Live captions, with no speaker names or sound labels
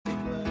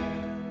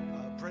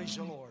Praise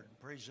the Lord.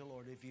 Praise the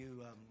Lord. If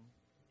you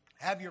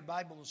have your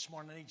Bible this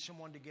morning, I need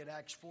someone to get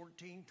Acts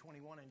 14,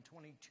 21, and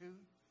 22.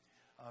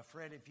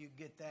 Fred, if you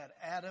get that.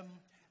 Adam,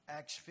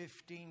 Acts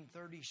 15,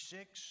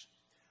 36.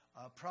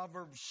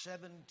 Proverbs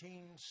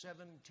 17,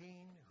 17.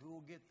 Who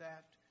will get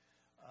that?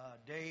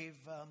 Dave.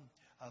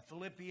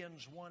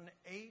 Philippians 1,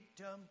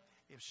 8.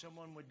 If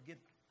someone would get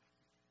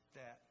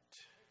that.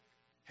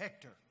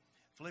 Hector.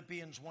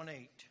 Philippians 1,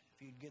 8.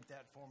 If you'd get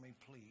that for me,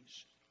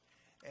 please.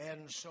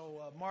 And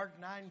so Mark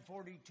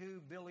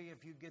 9:42, Billy,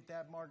 if you get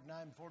that, Mark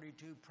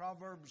 9:42,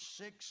 Proverbs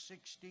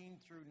 6:16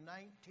 through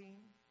 19,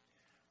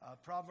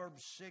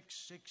 Proverbs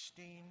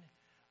 6:16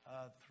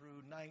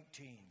 through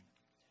 19.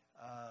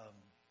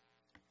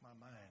 My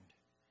mind.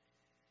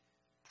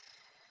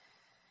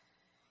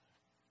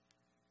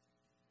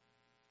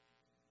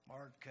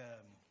 Mark,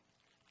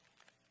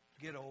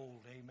 get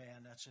old,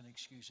 amen. That's an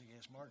excuse, I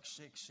guess. Mark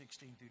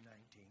 6:16 through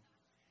 19.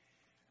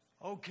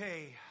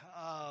 Okay.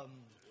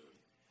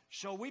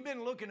 So we've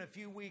been looking a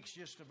few weeks,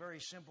 just a very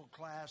simple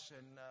class,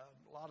 and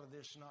a lot of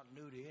this is not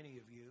new to any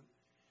of you.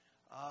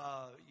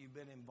 You've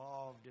been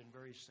involved in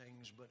various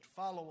things, but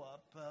follow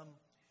up.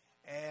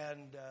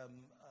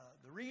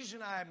 The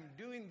reason I'm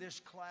doing this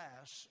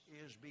class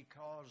is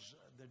because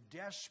the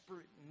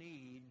desperate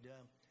need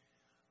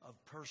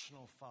of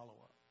personal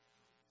follow-up.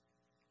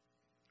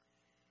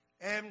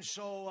 And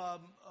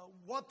so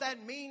what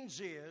that means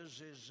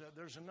is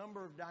there's a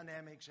number of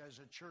dynamics as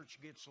a church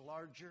gets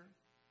larger.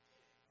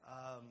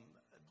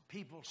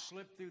 People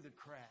slip through the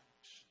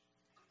cracks.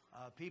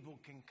 People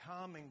can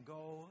come and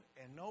go,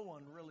 and no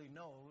one really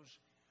knows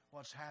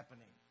what's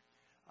happening.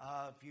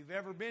 If you've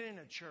ever been in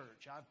a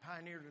church, I've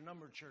pioneered a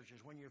number of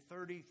churches. When you're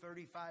 30,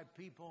 35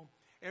 people,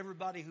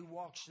 everybody who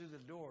walks through the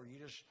door, you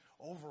just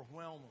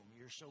overwhelm them.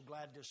 You're so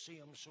glad to see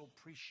them, so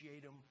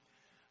appreciate them.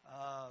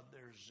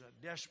 There's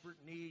desperate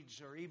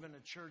needs, or even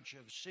a church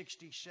of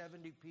 60,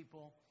 70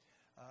 people.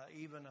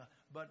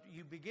 But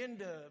you begin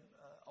to,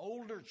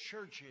 older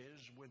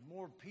churches with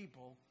more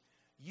people,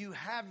 you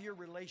have your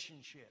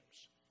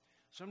relationships.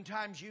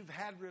 Sometimes you've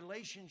had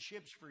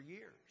relationships for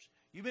years.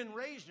 You've been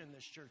raised in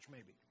this church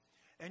maybe.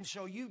 And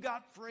so you've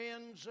got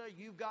friends,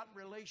 you've got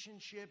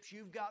relationships,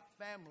 you've got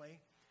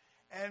family.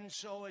 And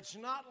so it's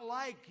not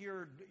like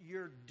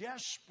you're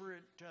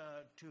desperate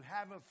to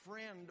have a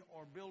friend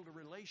or build a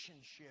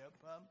relationship.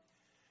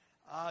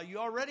 You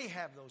already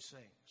have those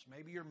things.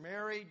 Maybe you're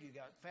married, you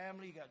got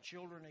family, you got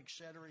children,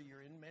 etc.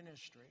 You're in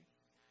ministry.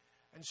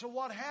 And so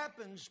what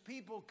happens,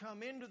 people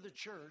come into the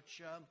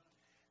church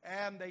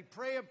and they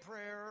pray a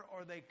prayer,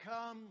 or they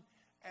come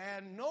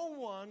and no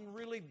one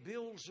really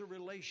builds a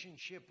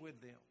relationship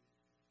with them.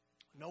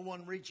 No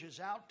one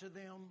reaches out to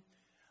them.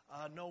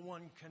 No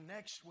one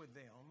connects with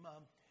them.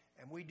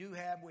 And we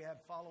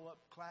have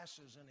follow-up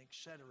classes and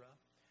etc.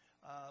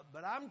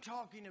 But I'm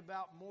talking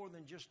about more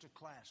than just a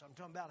class. I'm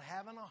talking about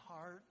having a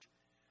heart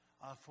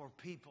for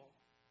people.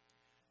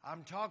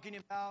 I'm talking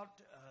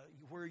about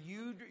where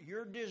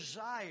your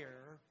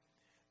desire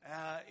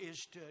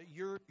is to,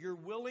 you're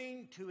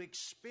willing to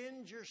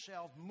expend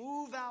yourself,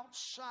 move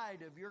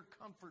outside of your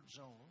comfort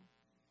zone,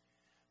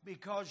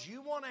 because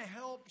you want to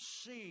help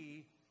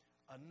see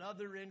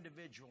another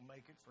individual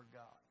make it for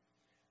God.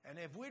 And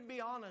if we'd be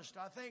honest,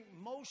 I think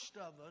most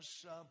of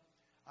us,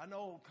 I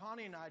know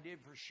Connie and I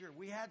did for sure,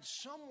 we had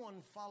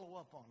someone follow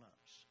up on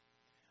us.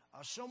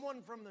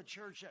 Someone from the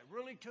church that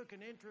really took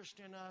an interest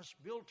in us,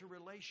 built a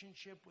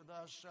relationship with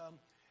us,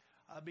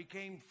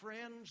 became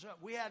friends.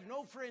 We had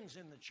no friends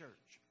in the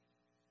church.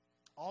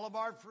 All of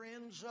our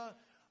friends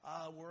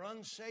were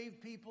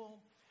unsaved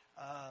people,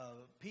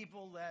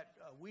 people that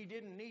we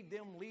didn't need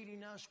them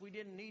leading us. We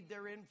didn't need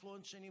their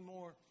influence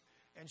anymore.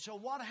 And so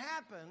what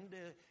happened,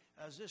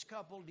 as this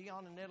couple,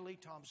 Dion and Natalie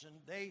Thompson,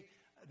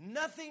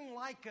 nothing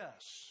like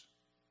us.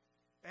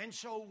 And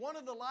so one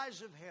of the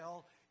lies of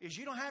hell is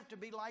you don't have to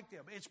be like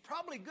them. It's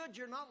probably good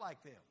you're not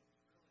like them.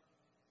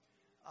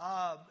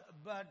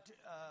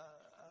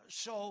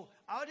 So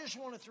I just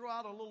want to throw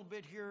out a little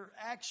bit here.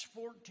 Acts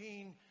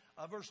 14,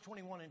 verse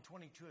 21 and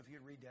 22, if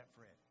you'd read that,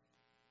 Fred.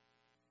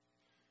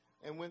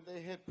 And when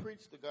they had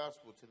preached the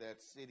gospel to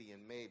that city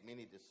and made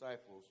many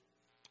disciples,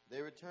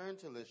 they returned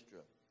to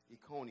Lystra,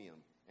 Iconium,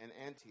 and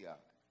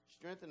Antioch,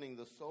 strengthening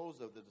the souls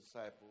of the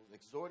disciples,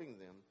 exhorting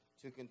them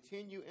to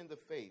continue in the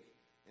faith,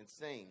 and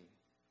saying,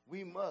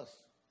 we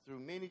must, through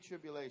many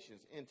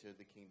tribulations, enter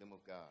the kingdom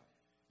of God.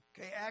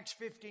 Okay, Acts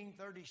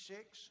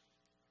 15:36.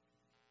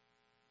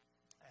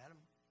 Adam.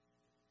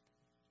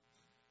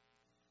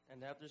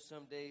 And after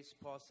some days,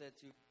 Paul said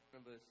to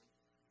Barnabas,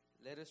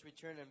 let us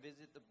return and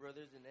visit the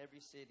brothers in every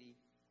city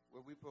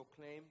where we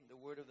proclaim the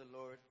word of the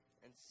Lord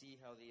and see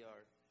how they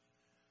are.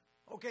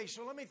 Okay,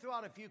 so let me throw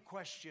out a few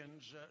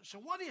questions. So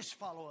what is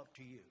follow-up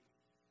to you?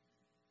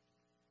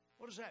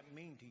 What does that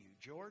mean to you,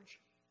 George?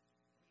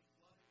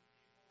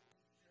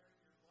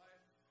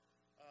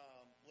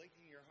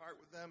 Linking your heart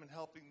with them and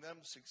helping them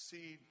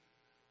succeed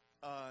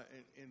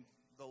in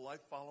the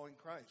life following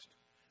Christ.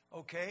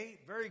 Okay,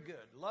 very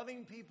good.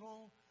 Loving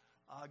people,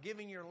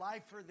 giving your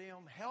life for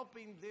them,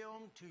 helping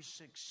them to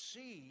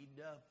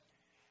succeed.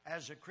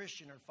 as a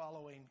Christian or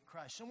following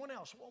Christ. Someone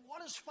else, well,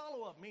 what does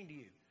follow-up mean to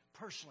you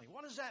personally?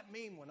 What does that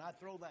mean when I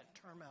throw that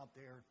term out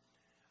there?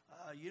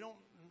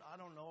 I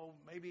don't know,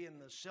 maybe in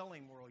the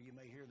selling world you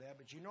may hear that,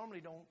 but you normally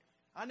don't.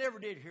 I never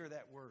did hear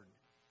that word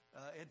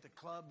at the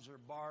clubs or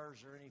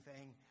bars or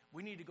anything.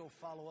 We need to go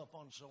follow up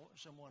on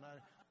someone.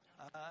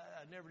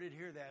 I never did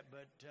hear that,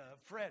 but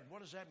Fred,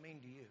 what does that mean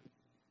to you?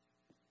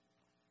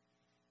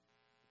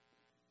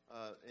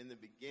 In the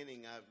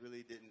beginning, I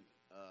really didn't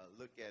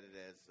look at it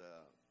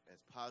as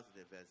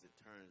positive as it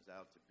turns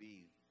out to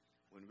be.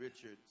 When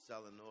Richard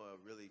Salanoa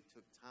really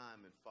took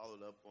time and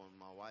followed up on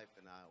my wife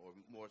and I, or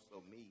more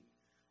so me,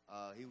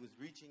 he was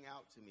reaching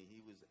out to me.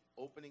 He was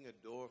opening a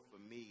door for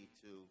me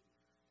to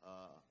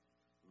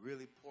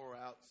really pour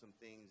out some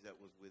things that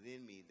was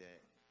within me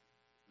that,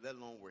 let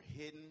alone were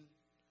hidden,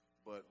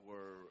 but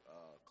were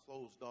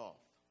closed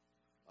off.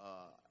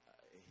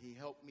 He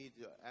helped me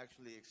to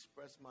actually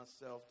express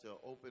myself, to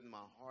open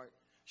my heart.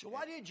 So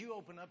why did you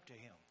open up to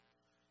him?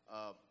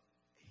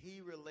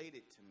 He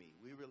related to me.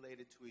 We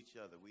related to each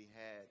other. We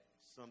had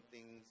some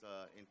things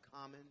in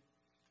common.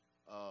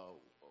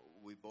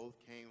 We both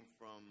came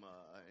from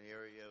an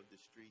area of the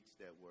streets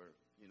that were,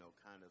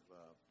 kind of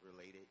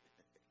related.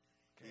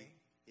 Okay.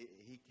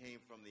 He came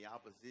from the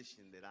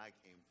opposition that I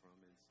came from,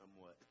 and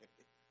somewhat.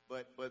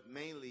 but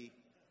mainly,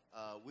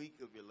 we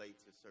could relate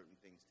to certain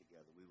things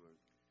together. We were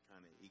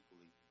kind of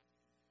equally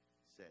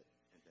set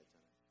at that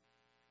time.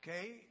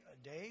 Okay,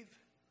 Dave?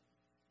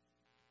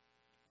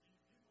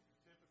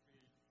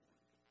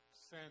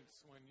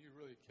 Sense when you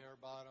really care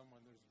about them,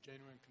 when there's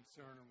genuine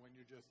concern, and when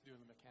you're just doing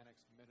the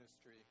mechanics of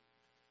ministry.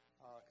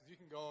 Because you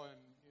can go and,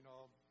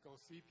 go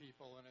see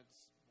people, and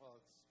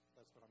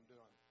that's what I'm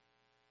doing.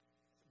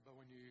 But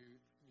when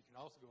you can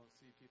also go and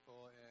see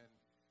people, and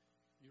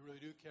you really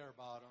do care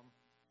about them,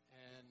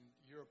 and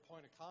you're a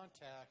point of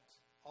contact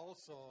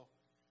also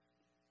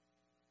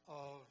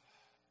of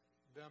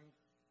them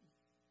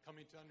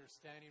coming to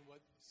understanding what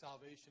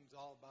salvation's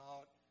all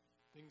about.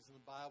 Things in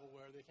the Bible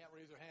where they can't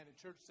raise their hand in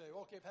church and say,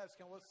 okay,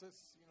 Pastor, what's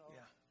this,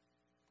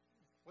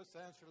 what's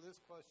the answer to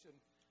this question?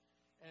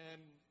 And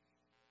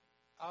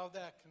out of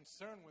that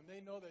concern, when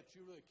they know that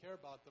you really care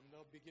about them,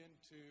 they'll begin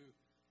to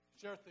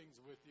share things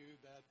with you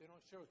that they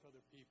don't share with other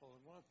people.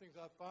 And one of the things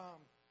I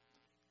found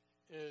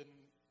in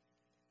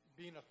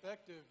being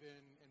effective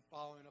in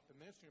following up and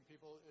ministering to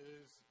people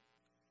is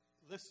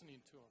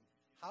listening to them.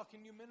 How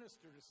can you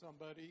minister to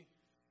somebody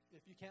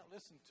if you can't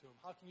listen to them?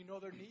 How can you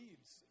know their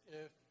needs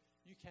if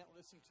you can't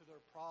listen to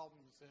their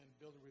problems and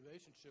build a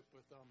relationship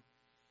with them?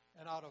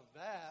 And out of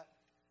that,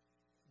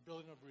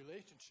 building a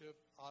relationship,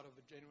 out of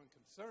a genuine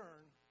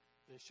concern,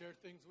 they share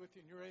things with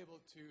you, and you're able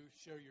to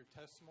share your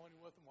testimony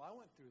with them. Well, I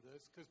went through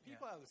this, because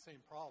people have the same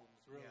problems,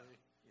 really,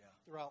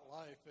 throughout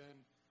life.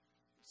 And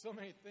so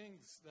many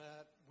things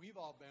that we've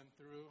all been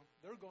through,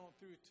 they're going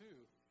through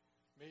too.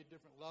 Maybe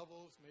different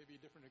levels, maybe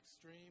different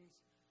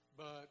extremes,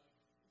 but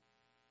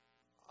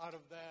out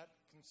of that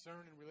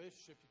concern and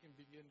relationship, you can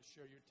begin to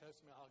share your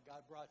testimony, how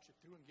God brought you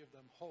through, and give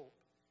them hope.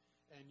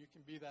 And you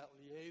can be that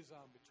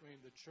liaison between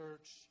the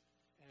church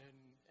and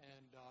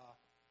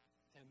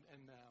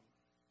them.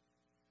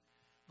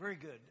 Very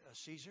good.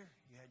 Caesar,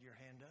 you had your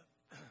hand up.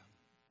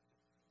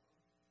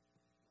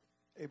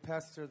 Hey,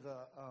 Pastor,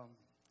 the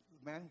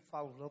man who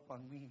followed up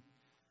on me,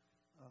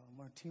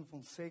 Martin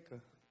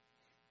Fonseca,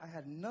 I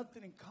had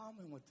nothing in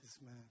common with this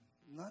man.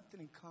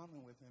 Nothing in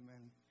common with him.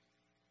 And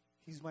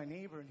he's my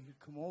neighbor, and he'd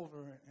come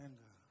over, and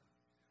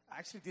I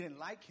actually didn't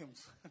like him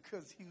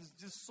because he was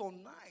just so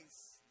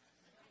nice.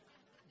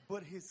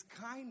 But his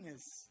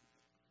kindness,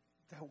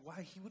 that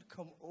why he would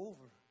come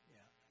over,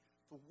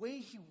 the way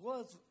he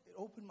was, it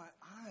opened my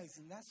eyes,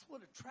 and that's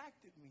what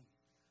attracted me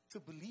to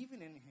believing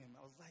in him.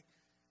 I was like,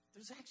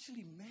 there's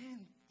actually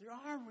there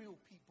are real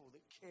people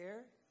that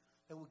care,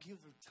 that will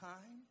give their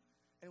time.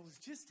 And it was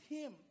just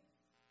him,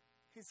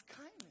 his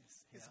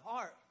kindness, his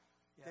heart.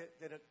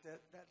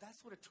 That's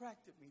what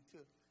attracted me to.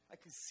 I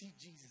could see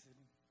Jesus in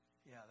him.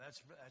 Yeah,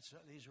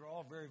 these are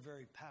all very,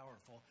 very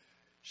powerful.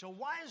 So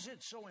why is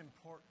it so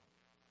important?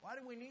 Why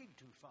do we need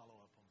to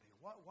follow up on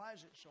people? Why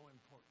is it so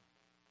important?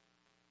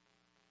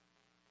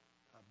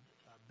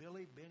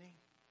 Benny?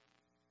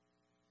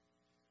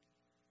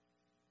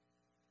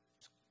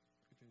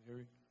 Can you hear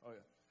me? Oh,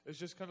 yeah. It's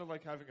just kind of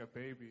like having a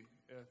baby.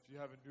 If you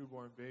have a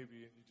newborn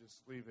baby and you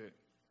just leave it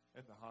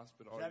in the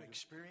hospital. Is that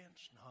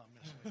experience? No, I'm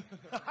messing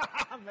with you.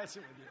 I'm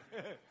messing with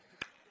you.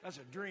 That's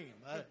a dream.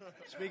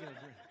 Speaking of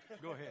dreams,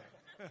 go ahead.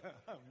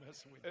 I'm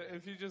messing with you.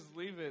 If you just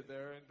leave it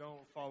there and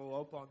don't follow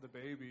up on the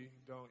baby,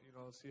 don't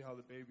see how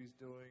the baby's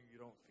doing, you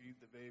don't feed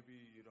the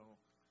baby, you don't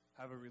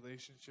have a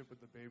relationship with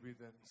the baby,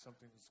 then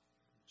something's...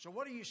 So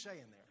what are you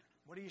saying there?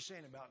 What are you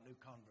saying about new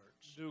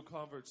converts? New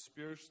converts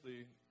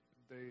spiritually,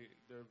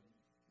 they're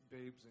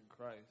babes in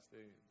Christ. They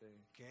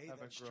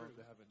haven't grown. True.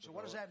 They haven't developed. So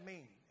what does that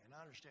mean? And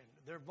I understand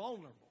they're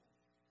vulnerable.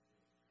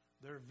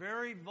 They're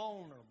very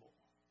vulnerable.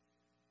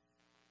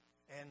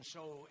 And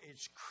so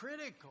it's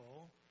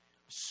critical.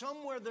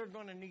 Somewhere they're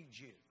going to need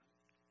you.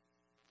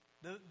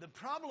 The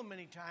problem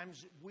many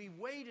times, we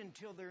wait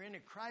until they're in a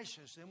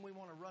crisis, then we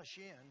want to rush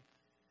in.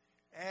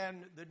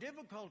 And the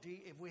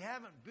difficulty, if we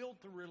haven't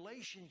built the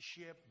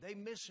relationship, they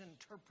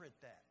misinterpret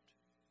that.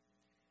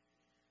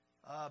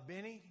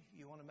 Benny,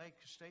 you want to make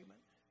a statement?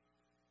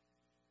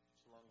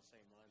 It's along the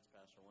same lines,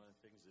 Pastor. One of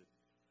the things that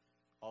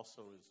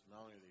also is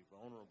not only are they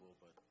vulnerable,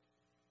 but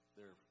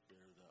they're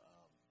the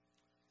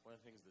one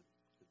of the things that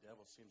the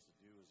devil seems to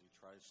do is he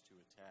tries to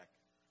attack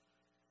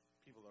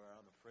people that are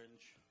on the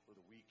fringe or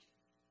the weak.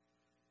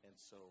 And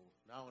so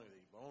not only are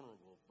they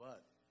vulnerable,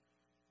 but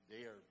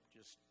they are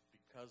just,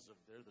 because of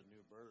they're the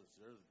new births,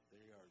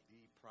 they are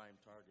the prime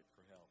target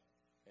for hell.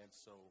 And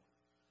so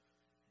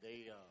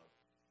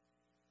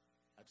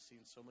I've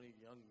seen so many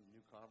young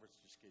new converts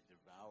just get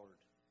devoured.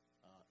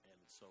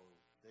 And so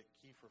the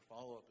key for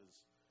follow-up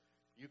is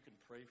you can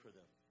pray for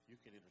them. You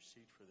can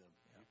intercede for them.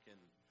 Yeah. You can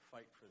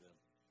fight for them.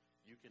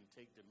 You can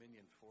take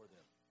dominion for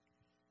them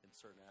in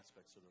certain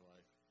aspects of their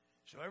life.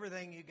 So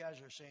everything you guys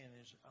are saying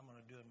is I'm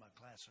going to do in my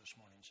class this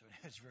morning, so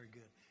it's very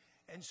good.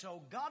 And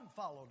so God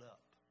followed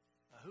up.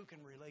 Who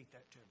can relate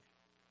that to me?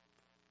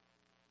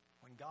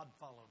 When God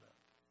followed up.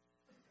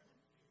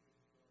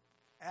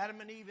 Adam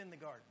and Eve in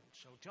the garden.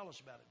 So tell us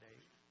about it,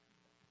 Dave.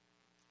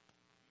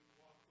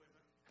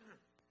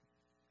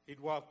 He'd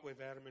walk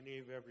with Adam and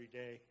Eve every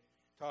day,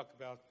 talk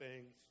about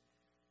things,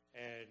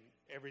 and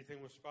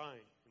everything was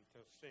fine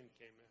until sin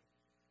came in.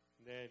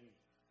 And then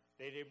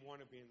they didn't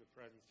want to be in the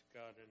presence of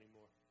God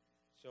anymore.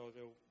 So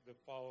the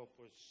follow-up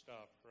was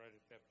stopped right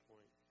at that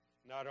point.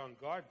 Not on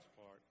God's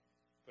part,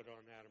 but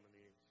on Adam and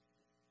Eve's.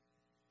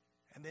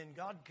 And then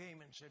God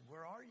came and said,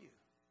 where are you?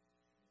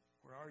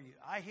 Where are you?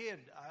 I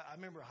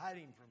remember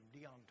hiding from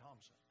Dion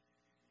Thompson.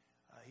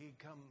 He'd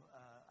come,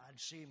 I'd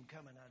see him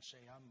coming, I'd say,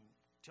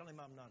 tell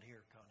him I'm not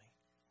here, Connie.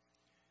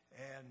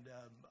 And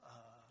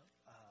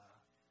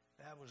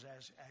that was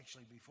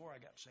actually before I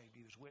got saved.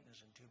 He was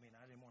witnessing to me, and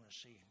I didn't want to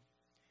see him.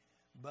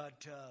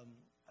 But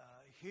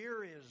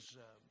here is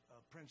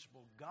a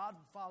principle, God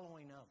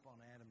following up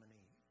on Adam and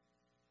Eve.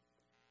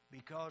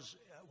 Because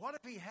what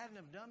if he hadn't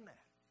have done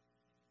that?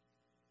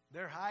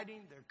 They're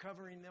hiding, they're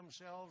covering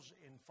themselves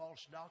in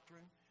false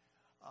doctrine.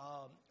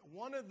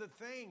 One of the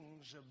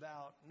things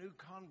about new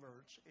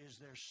converts is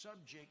they're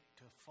subject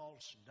to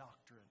false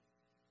doctrine.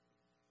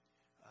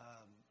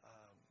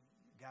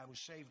 Guy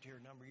was saved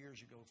here a number of years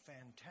ago,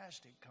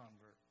 fantastic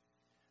convert.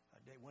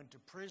 They went to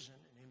prison,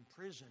 and in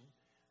prison,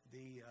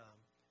 the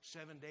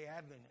Seventh-day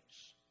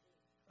Adventists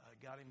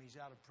got him. He's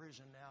out of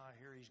prison now. I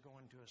hear he's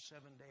going to a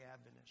Seventh-day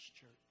Adventist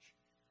church.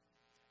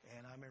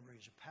 And I remember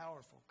he's a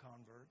powerful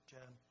convert,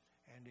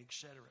 and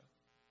etc.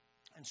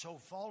 And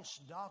so false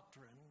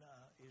doctrine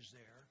is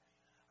there.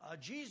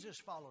 Jesus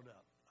followed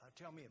up.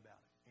 Tell me about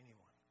it.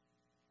 Anyone?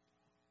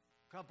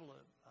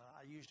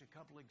 I used a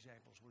couple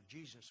examples where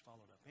Jesus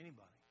followed up.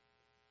 Anybody?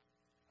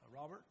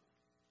 Robert?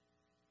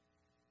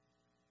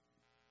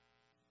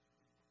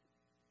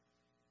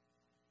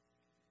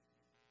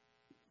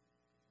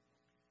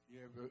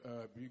 Yeah,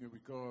 but you can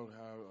recall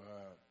how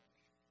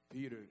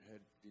Peter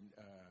had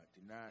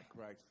denied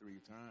Christ 3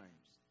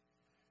 times.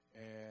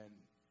 And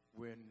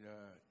when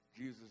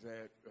Jesus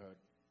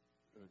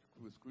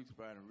was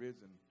crucified and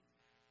risen,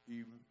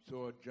 he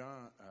saw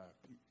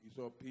he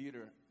saw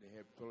Peter. They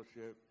had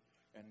fellowship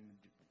and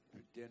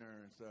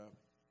dinner and stuff.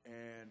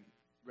 And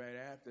right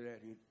after that,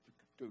 he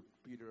took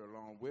Peter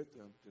along with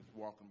him, just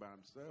walking by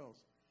themselves.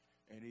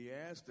 And he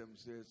asked him,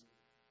 says,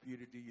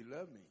 Peter, do you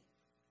love me?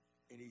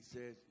 And he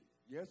says,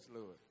 yes,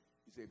 Lord.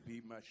 He said,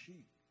 feed my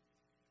sheep.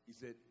 He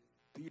said,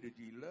 Peter,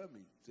 do you love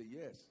me? He said,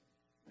 yes.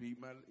 He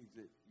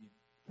said, you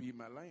feed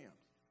my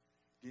lambs.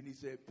 Then he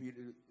said,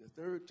 Peter,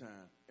 the 3rd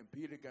time. And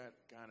Peter got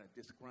kind of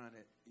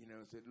disgruntled,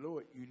 and said,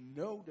 Lord, you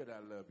know that I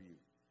love you.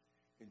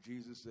 And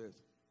Jesus says,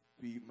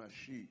 feed my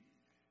sheep.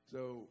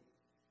 So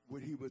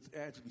what he was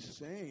actually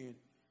saying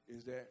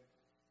is that,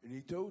 and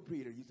he told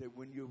Peter, he said,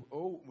 when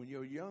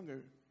you're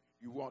younger,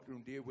 you walked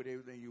and did with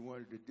everything you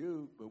wanted to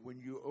do, but when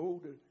you're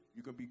older,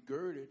 you're going to be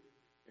girded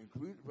and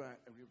crucified.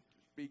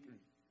 Speaking,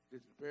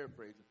 this is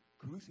paraphrasing,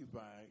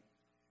 crucified,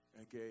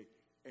 okay?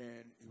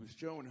 And he was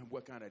showing him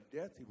what kind of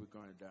death he was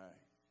going to die.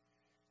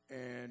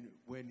 And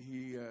when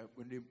he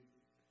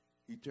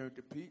turned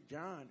to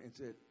John and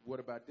said, what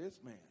about this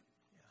man?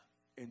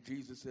 Yeah. And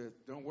Jesus said,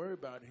 don't worry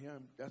about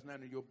him. That's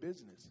none of your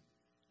business.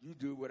 You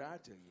do what I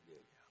tell you to do.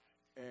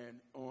 Yeah. And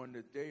on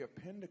the day of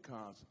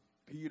Pentecost,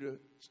 Peter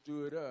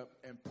stood up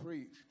and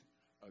preached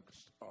an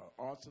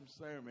awesome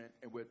sermon,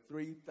 and with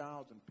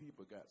 3,000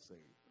 people got saved.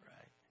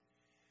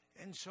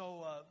 Right. And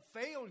so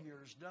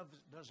failures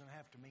doesn't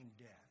have to mean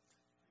death.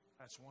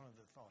 That's one of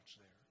the thoughts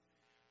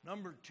there.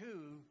 Number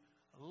 2,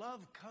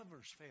 love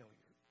covers failure.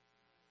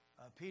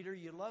 Peter,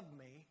 you love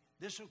me.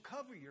 This will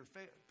cover your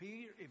failure.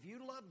 Peter, if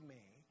you love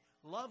me,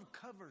 love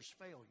covers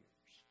failures.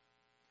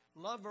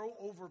 Love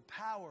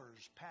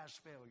overpowers past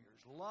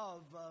failures.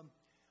 Love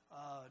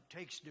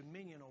takes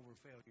dominion over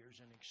failures,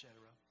 and etc.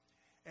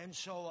 And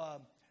so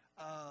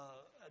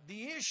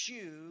the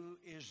issue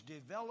is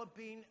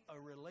developing a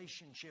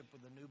relationship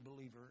with a new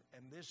believer.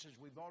 And this, as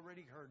we've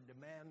already heard,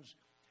 demands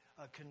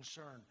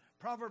concern.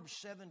 Proverbs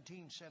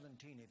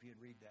 17:17, if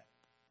you'd read that.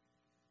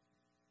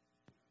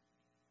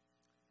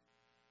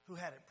 Who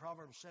had it?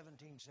 Proverbs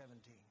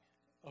 17:17.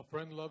 A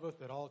friend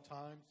loveth at all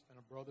times, and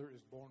a brother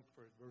is born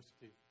for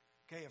adversity.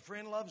 Okay, a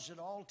friend loves at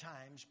all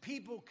times.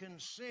 People can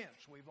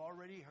sense, we've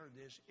already heard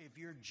this, if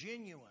you're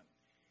genuine,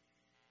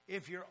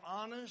 if you're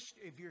honest,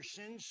 if you're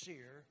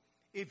sincere,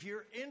 if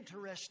you're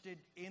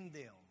interested in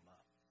them.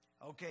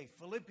 Okay,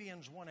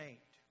 Philippians 1:8.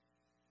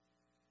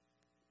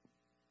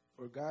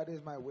 For God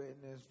is my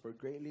witness, for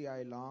greatly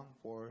I long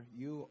for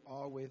you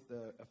all with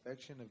the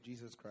affection of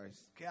Jesus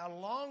Christ. Okay, I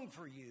long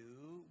for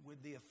you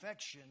with the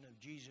affection of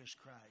Jesus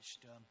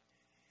Christ.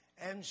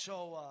 And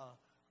so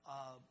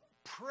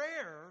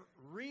prayer,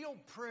 real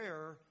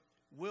prayer,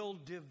 will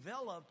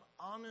develop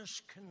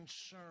honest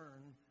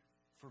concern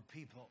for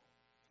people.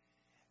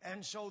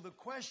 And so the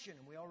question,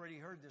 and we already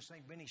heard this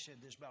thing, Benny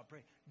said this about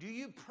praying. Do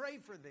you pray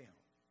for them?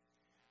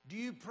 Do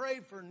you pray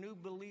for new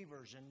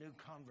believers and new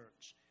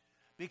converts?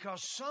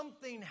 Because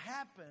something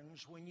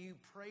happens when you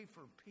pray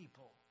for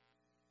people.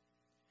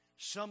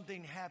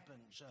 Something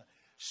happens.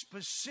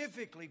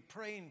 Specifically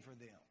praying for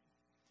them.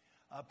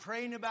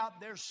 Praying about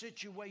their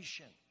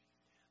situation,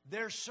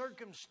 their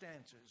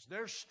circumstances,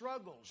 their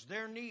struggles,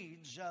 their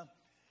needs.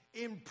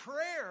 In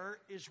prayer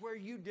is where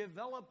you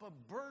develop a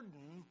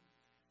burden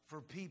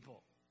for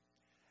people.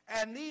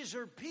 And these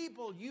are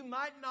people you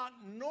might not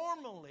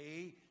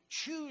normally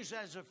choose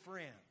as a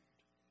friend.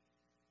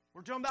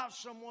 We're talking about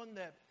someone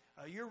that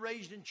you're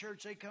raised in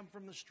church, they come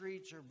from the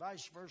streets, or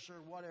vice versa,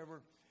 or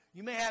whatever.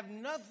 You may have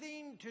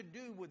nothing to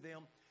do with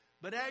them,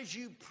 but as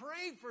you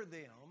pray for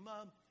them,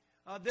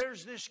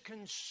 there's this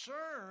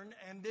concern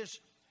and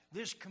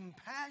this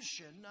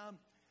compassion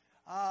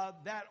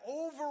that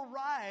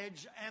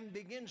overrides and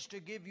begins to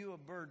give you a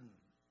burden.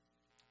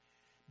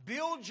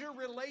 Build your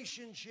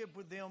relationship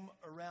with them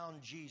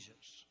around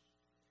Jesus.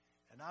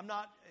 And I'm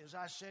not, as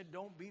I said,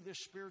 don't be the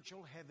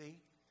spiritual heavy.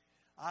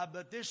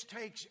 But this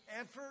takes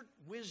effort,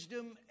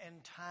 wisdom,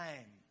 and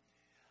time.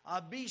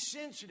 Be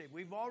sensitive.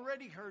 We've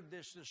already heard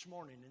this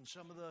morning in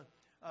some of the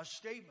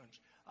statements.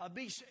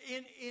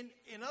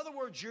 In other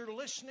words, you're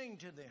listening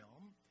to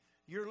them.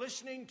 You're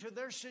listening to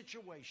their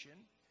situation.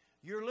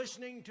 You're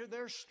listening to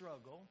their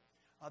struggle,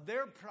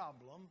 their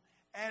problem.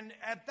 And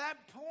at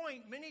that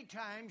point, many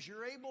times,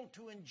 you're able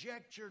to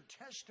inject your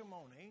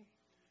testimony.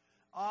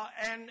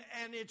 And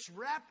it's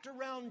wrapped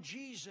around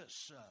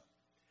Jesus.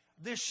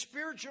 This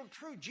spiritual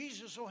truth,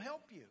 Jesus will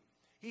help you.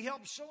 He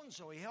helped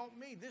so-and-so. He helped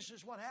me. This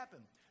is what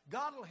happened.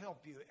 God will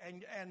help you.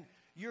 And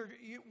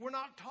we're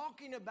not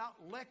talking about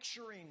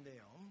lecturing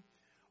them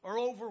or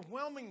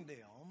overwhelming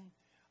them.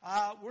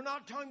 We're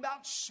not talking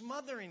about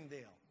smothering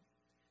them,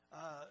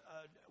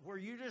 where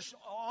you're just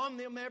on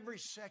them every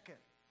second.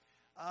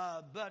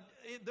 But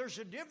there's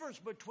a difference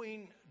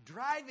between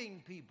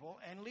driving people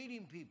and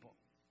leading people.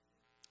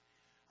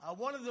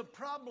 One of the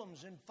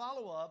problems in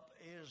follow-up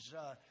is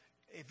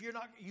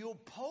you'll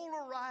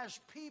polarize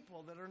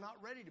people that are not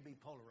ready to be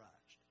polarized.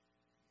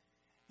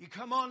 You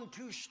come on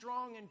too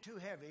strong and too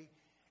heavy,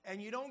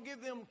 and you don't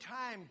give them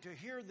time to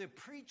hear the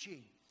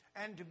preaching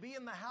and to be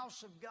in the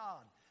house of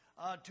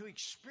God, to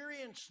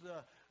experience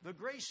the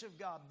grace of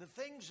God, the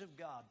things of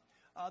God,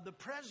 the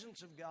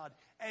presence of God,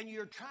 and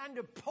you're trying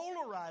to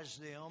polarize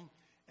them,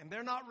 and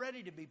they're not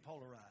ready to be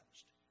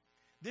polarized.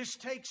 This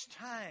takes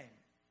time.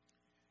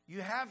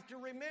 You have to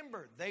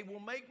remember, they will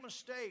make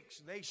mistakes.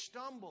 They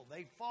stumble.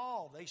 They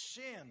fall. They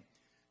sin.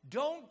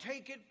 Don't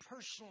take it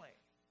personally.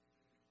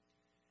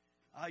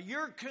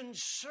 Your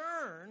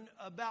concern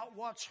about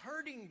what's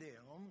hurting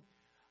them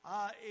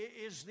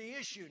is the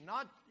issue,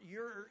 not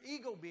your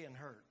ego being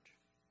hurt.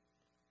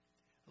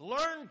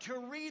 Learn to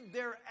read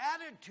their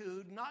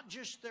attitude, not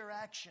just their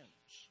actions.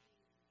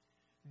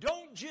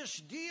 Don't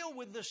just deal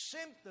with the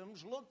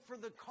symptoms. Look for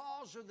the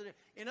cause of the...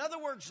 In other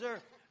words,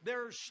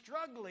 they're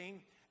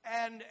struggling.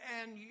 And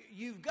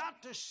you've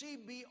got to see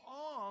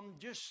beyond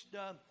just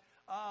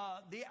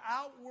the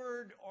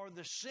outward or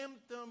the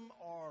symptom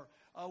or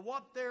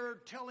what they're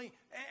telling.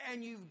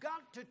 And you've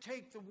got to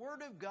take the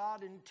Word of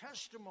God in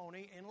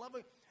testimony and love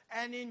it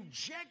and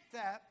inject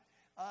that.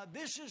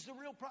 This is the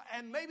real problem.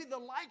 And maybe the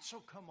lights will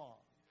come on.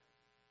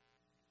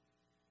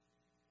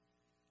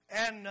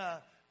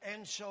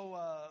 And so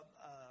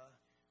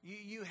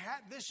you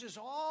have, this is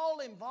all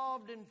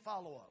involved in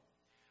follow-up.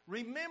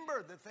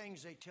 Remember the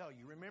things they tell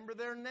you. Remember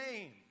their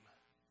name.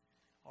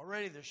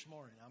 Already this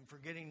morning, I'm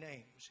forgetting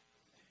names.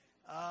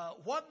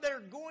 What they're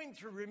going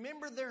through.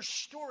 Remember their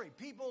story.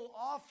 People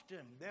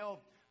often,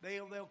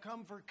 they'll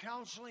come for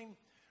counseling,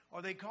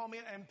 or they call me,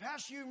 and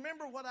Pastor, you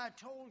remember what I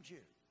told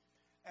you?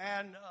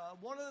 And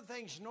one of the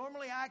things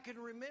normally I can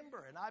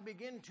remember, and I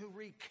begin to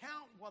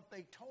recount what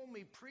they told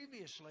me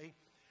previously,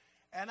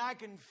 and I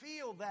can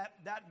feel that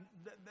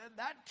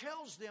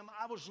tells them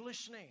I was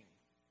listening.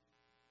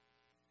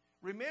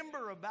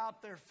 Remember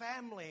about their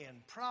family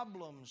and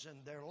problems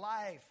and their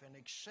life and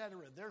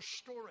etc., their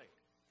story.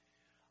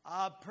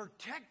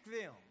 Protect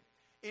them.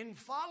 In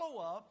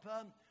follow-up,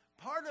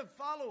 part of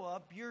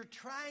follow-up, you're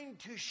trying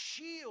to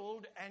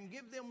shield and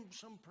give them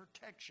some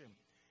protection.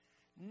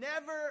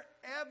 Never,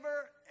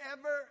 ever,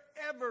 ever,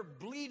 ever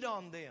bleed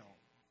on them.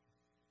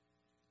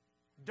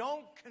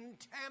 Don't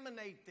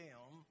contaminate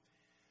them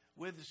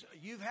with,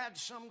 you've had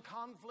some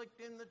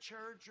conflict in the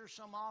church or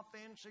some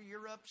offense or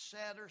you're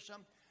upset or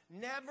something.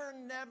 Never,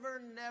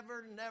 never,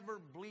 never, never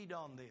bleed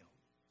on them.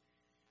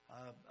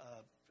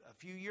 A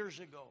few years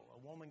ago,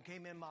 a woman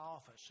came in my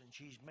office and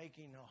she's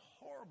making a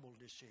horrible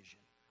decision.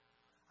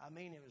 I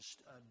mean, it was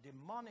a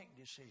demonic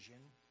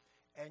decision,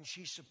 and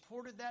she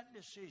supported that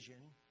decision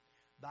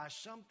by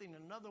something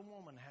another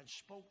woman had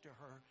spoke to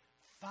her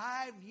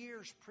 5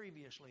 years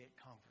previously at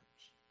conference.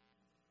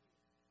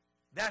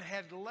 That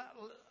had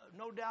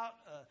no doubt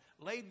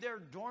laid there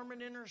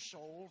dormant in her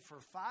soul for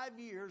 5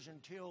 years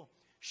until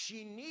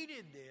she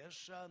needed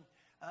this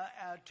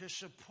to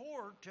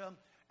support.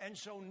 And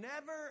so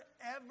never,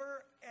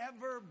 ever,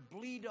 ever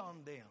bleed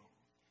on them.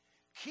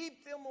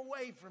 Keep them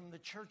away from the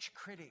church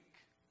critic,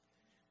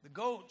 the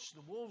goats,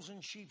 the wolves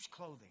in sheep's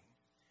clothing.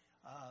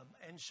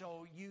 And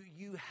so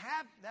you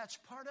have, that's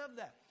part of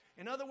that.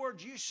 In other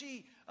words, you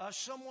see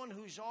someone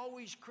who's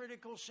always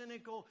critical,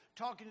 cynical,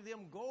 talking to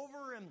them, go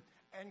over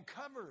and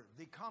cover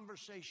the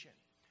conversation.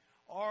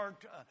 Or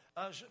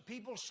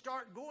people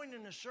start going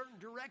in a certain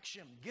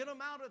direction. Get them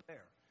out of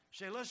there.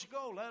 Say, let's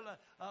go.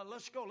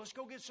 Let's go. Let's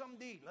go get something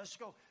to eat. Let's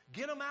go.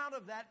 Get them out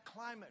of that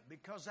climate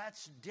because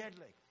that's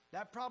deadly.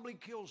 That probably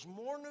kills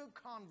more new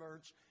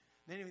converts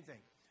than anything.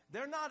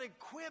 They're not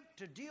equipped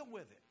to deal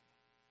with it.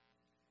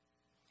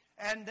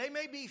 And they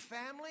may be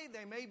family.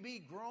 They may be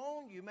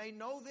grown. You may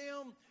know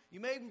them. You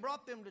may even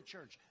brought them to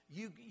church.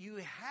 You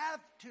have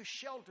to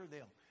shelter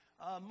them.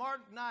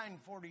 Mark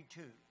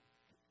 9:42.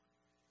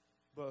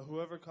 But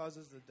whoever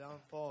causes the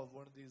downfall of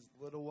one of these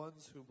little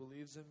ones who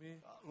believes in me,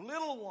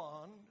 Little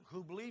one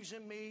who believes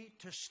in me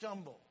to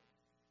stumble.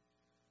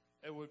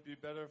 it would be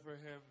better for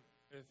him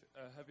if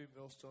a heavy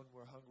millstone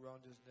were hung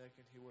around his neck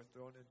and he were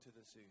thrown into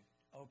the sea.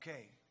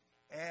 Okay.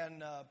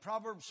 And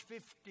Proverbs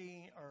 6,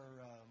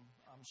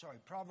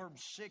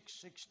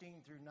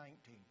 16 through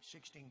 19.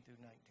 16 through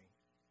 19.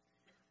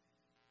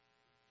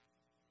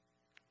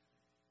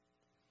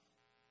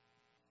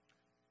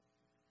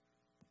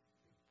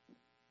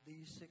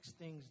 These 6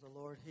 things the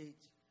Lord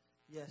hates,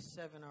 yes,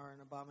 7 are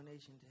an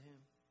abomination to him.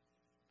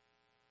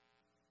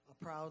 A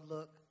proud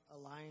look, a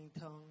lying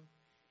tongue,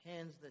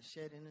 hands that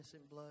shed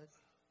innocent blood,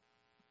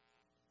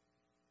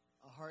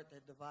 a heart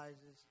that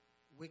devises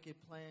wicked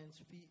plans,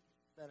 feet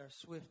that are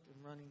swift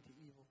in running to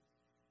evil,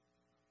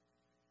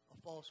 a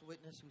false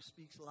witness who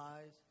speaks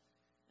lies,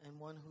 and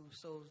one who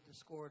sows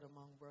discord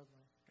among brethren.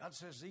 God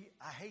says,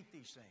 I hate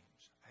these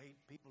things. I hate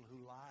people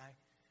who lie,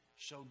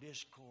 sow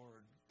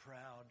discord,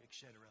 proud,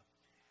 etc.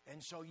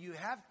 And so you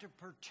have to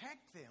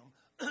protect them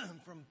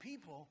from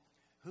people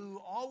who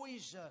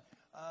always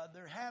they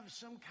have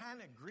some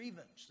kind of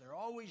grievance. They're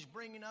always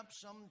bringing up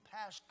some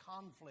past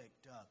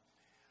conflict.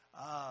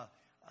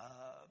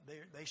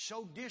 They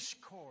sow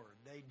discord.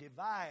 They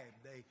divide.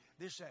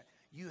 That.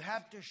 You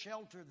have to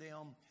shelter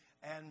them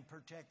and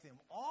protect them.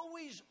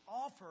 Always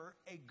offer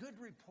a good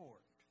report.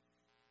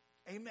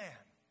 Amen.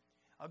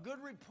 A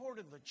good report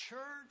of the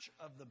church,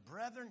 of the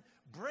brethren.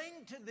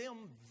 Bring to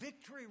them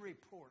victory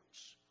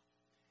reports.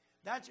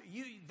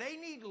 They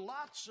need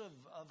lots of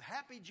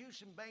happy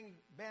juice and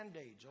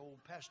Band-Aids,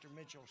 old Pastor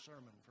Mitchell's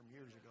sermon from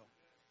years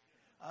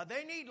ago.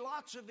 They need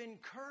lots of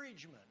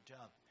encouragement.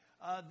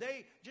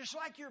 They just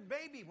like your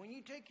baby, when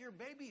you take your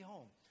baby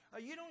home,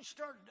 you don't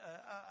start,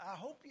 I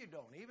hope you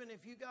don't, even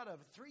if you got a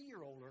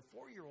 3-year-old or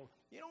 4-year-old,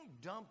 you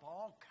don't dump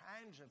all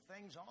kinds of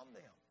things on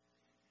them.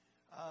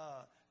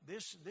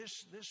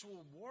 This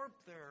will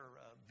warp their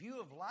view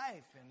of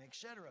life and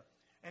etc.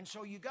 And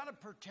so you got to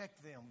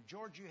protect them.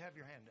 George, you have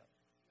your hand up.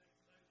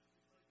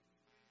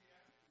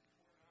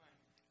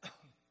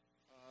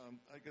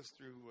 I guess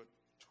through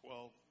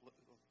 12.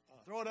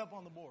 Throw it up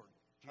on the board.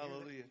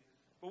 Hallelujah.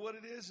 But what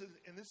it is,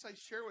 and this I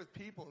share with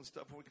people and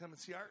stuff when we come and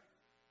see our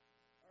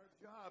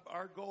job,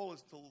 our goal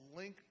is to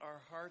link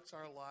our hearts,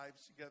 our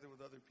lives together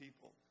with other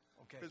people.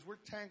 Okay. Because we're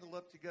tangled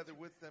up together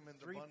with them in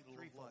the bundle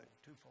of life.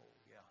 Twofold,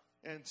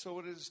 yeah. And so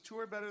it is 2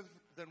 are better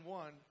than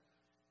 1,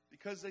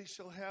 because they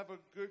shall have a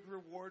good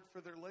reward for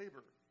their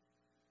labor.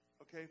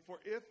 Okay, for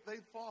if they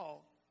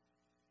fall,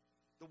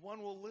 the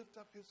one will lift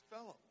up his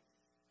fellow.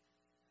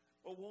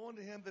 But woe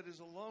unto him that is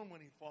alone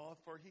when he falleth,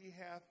 for he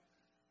hath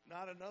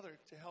not another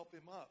to help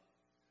him up.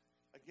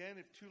 Again,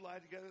 if 2 lie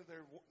together,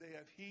 they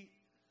have heat,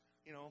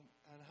 and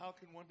how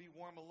can one be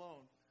warm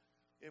alone?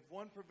 If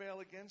one prevail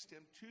against him,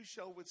 2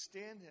 shall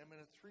withstand him,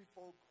 and a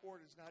threefold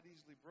cord is not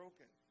easily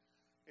broken.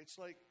 It's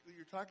like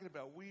you're talking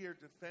about. We are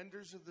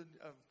defenders of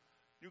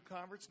new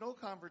converts, no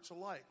converts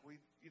alike.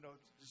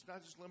 It's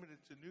not just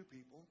limited to new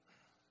people.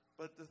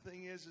 But the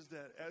thing is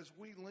that as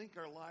we link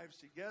our lives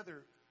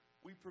together,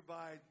 we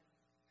provide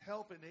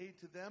help and aid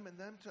to them and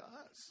them to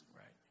us.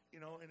 Right.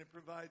 And it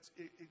provides,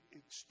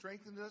 it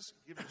strengthens us,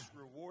 gives us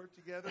reward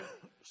together.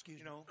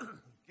 Excuse me.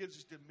 Gives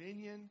us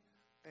dominion.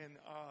 And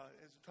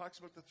as it talks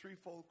about the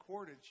threefold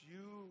cord, it's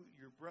you,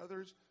 your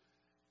brothers,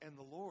 and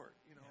the Lord.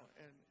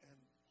 And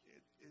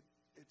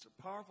it it's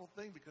a powerful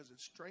thing because it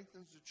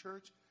strengthens the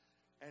church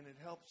and it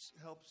helps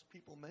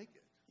people make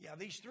it. Yeah,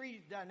 these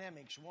three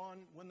dynamics. One,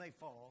 when they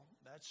fall,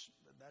 that's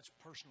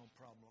personal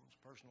problems,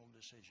 personal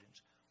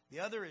decisions. The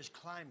other is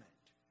climate.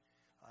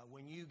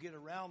 When you get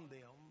around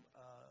them,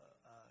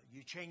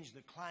 you change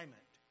the climate.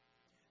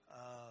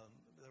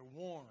 They're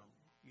warm.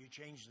 You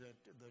change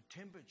the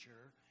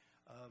temperature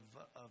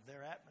of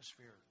their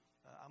atmosphere.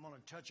 I'm going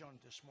to touch on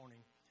it this morning.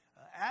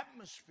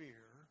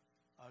 Atmosphere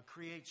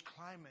creates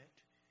climate,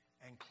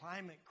 and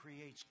climate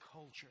creates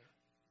culture.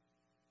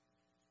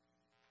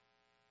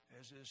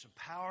 There's a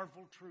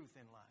powerful truth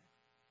in life.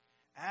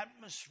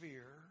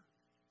 Atmosphere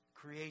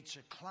creates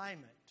a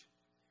climate.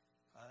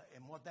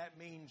 And what that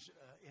means,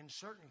 in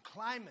certain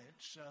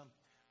climates,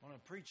 I'm going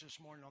to preach this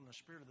morning on the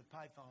spirit of the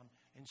python.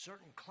 In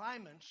certain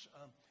climates,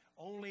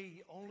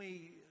 only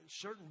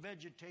certain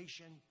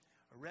vegetation,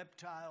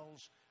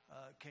 reptiles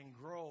can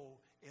grow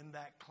in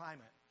that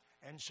climate.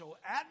 And so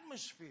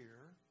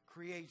atmosphere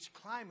creates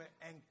climate,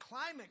 and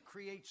climate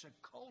creates a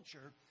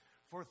culture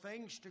for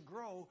things to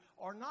grow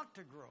or not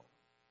to grow.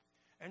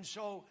 And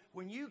so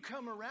when you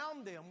come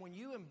around them, when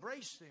you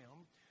embrace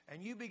them,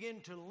 and you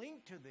begin to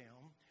link to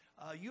them,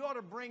 you ought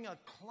to bring a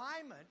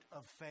climate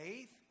of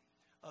faith,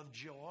 of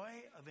joy,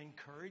 of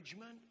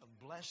encouragement, of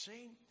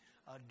blessing,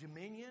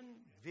 dominion,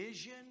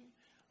 vision.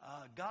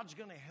 God's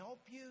going to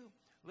help you.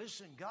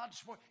 Listen, God's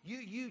for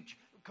you,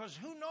 because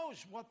who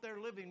knows what they're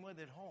living with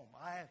at home.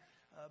 I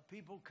have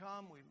people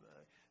come,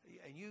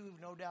 and you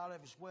no doubt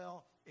have as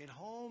well. At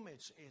home,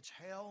 it's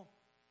hell.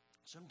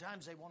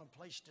 Sometimes they want a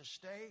place to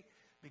stay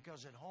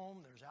because at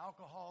home there's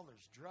alcohol,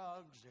 there's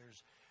drugs,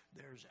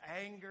 there's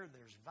anger,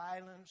 there's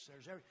violence,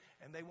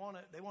 and they want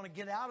to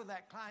get out of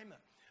that climate.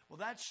 Well,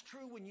 that's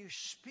true when you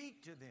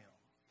speak to them.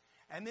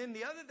 And then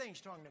the other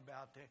thing's talking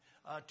about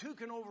two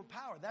can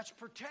overpower. That's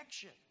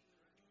protection.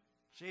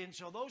 See, and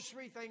so those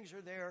three things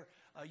are there.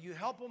 You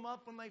help them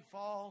up when they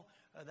fall.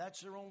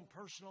 That's their own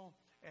personal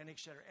and et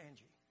cetera.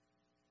 Angie.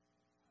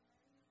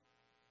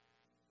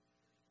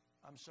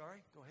 I'm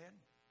sorry. Go ahead.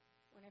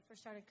 When I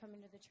first started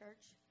coming to the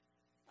church,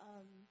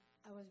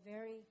 I was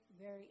very,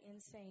 very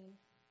insane.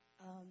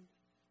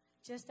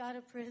 Just out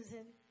of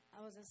prison,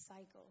 I was a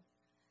psycho.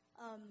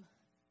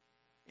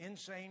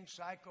 Insane,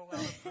 psycho, out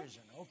of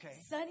prison. Okay.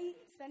 Sunny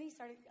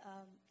started,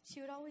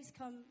 she would always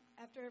come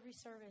after every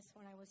service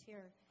when I was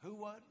here. Who,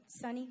 what?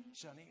 Sunny.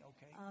 Sunny,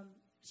 okay.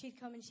 She'd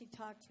come and she'd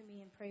talk to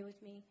me and pray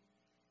with me.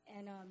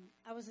 And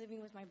I was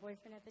living with my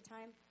boyfriend at the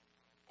time.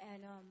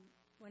 And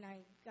when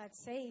I got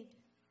saved,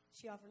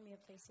 she offered me a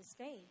place to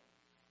stay.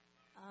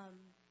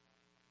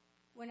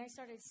 When I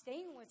started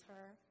staying with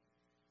her,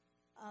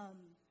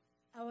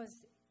 I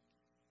was,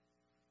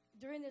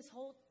 during this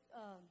whole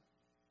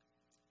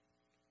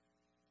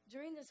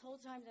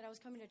time that I was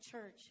coming to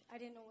church, I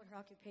didn't know what her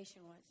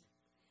occupation was.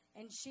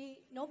 And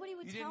nobody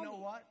would tell me. You didn't know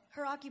what?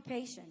 Her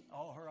occupation.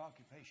 Oh, her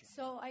occupation.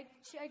 So I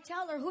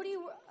tell her,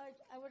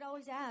 I would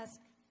always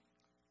ask,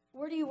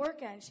 where do you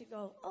work at? And she'd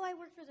go, oh, I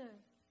work for the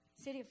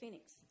city of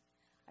Phoenix.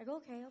 I go,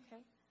 okay.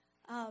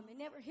 It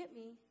never hit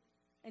me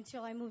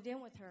until I moved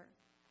in with her.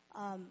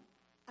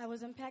 I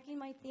was unpacking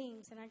my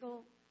things, and I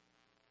go,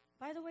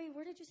 by the way,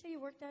 where did you say you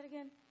worked at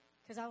again?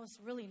 Because I was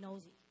really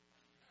nosy.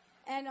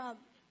 And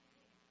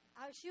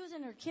she was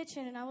in her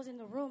kitchen, and I was in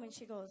the room, and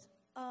she goes,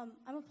 I'm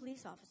a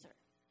police officer.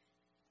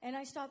 And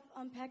I stopped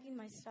unpacking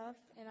my stuff,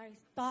 and I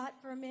thought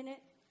for a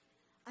minute.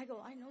 I go,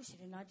 I know she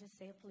did not just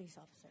say a police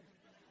officer.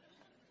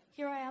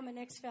 Here I am, an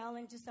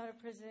ex-felon, just out of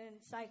prison,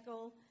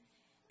 psycho.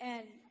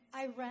 And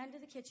I ran to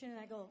the kitchen, and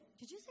I go,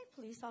 did you say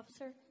police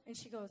officer? And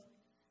she goes,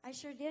 I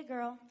sure did,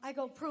 girl. I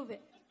go, prove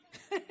it.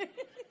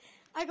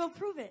 I go,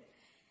 prove it.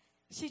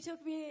 She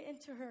took me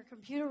into her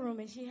computer room,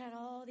 and she had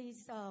all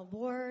these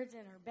words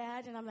and her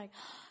badge, and I'm like,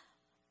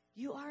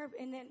 you are,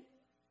 and then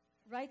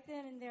right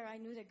then and there, I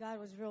knew that God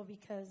was real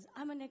because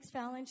I'm an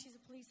ex-felon. She's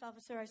a police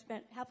officer. I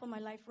spent half of my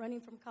life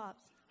running from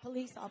cops,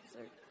 police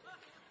officer.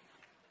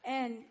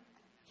 And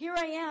here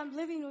I am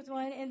living with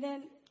one, and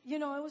then,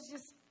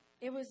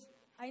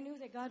 I knew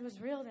that God was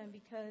real then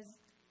because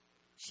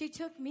she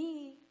took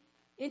me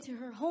into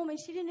her home, and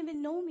she didn't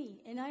even know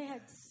me, and I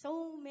had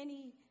so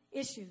many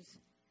issues.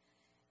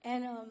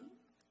 And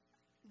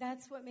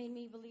that's what made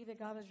me believe that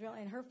God was real,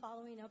 and her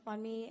following up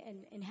on me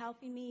and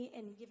helping me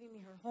and giving me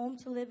her home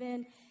to live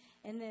in.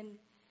 And then,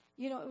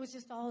 it was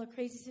just all a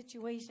crazy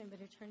situation,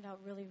 but it turned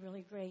out really,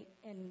 really great.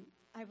 And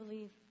I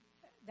believe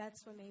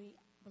that's what made me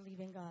believe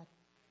in God.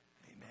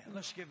 Amen.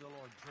 Let's give the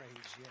Lord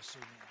praise. Yes,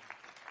 amen.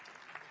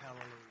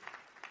 Hallelujah.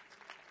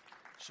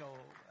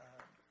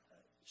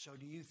 So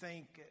do you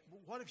think,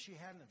 what if she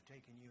hadn't have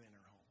taken you in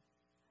her home?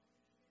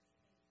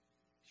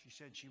 She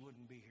said she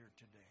wouldn't be here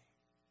today.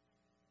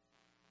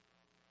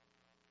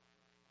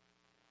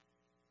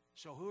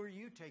 So who are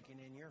you taking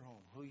in your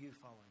home? Who are you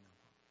following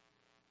up on?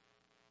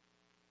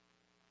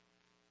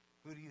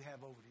 Who do you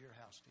have over to your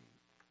house to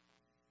eat?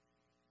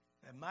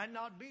 That might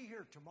not be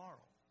here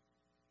tomorrow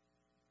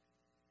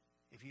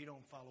if you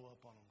don't follow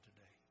up on them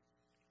today.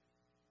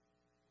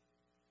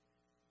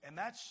 And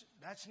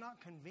that's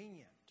not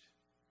convenient.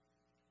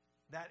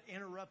 that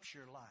interrupts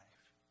your life.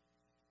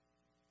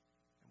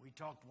 And we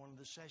talked one of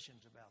the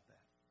sessions about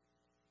that.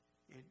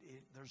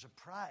 There's a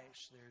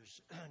price,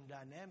 there's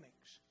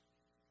dynamics.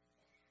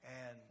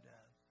 And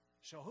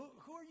so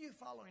who are you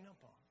following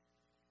up on?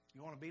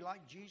 You want to be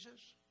like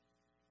Jesus?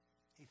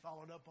 He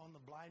followed up on the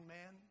blind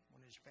man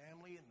when his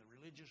family and the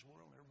religious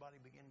world and everybody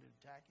began to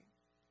attack him.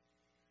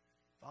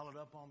 Followed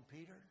up on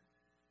Peter.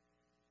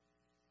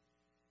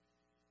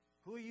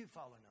 Who are you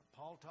following up?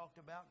 Paul talked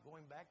about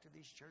going back to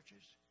these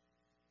churches.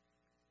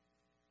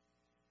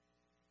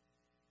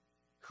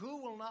 Who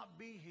will not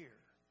be here?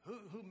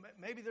 Who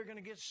maybe they're going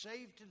to get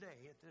saved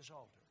today at this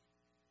altar.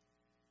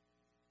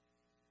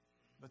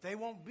 But they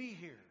won't be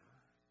here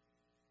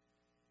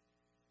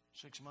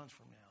 6 months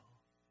from now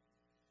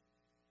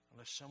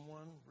unless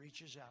someone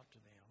reaches out to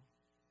them,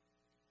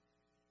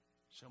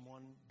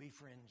 someone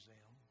befriends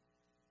them,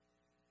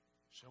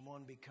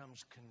 someone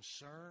becomes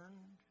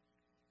concerned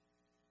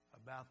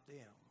about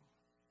them,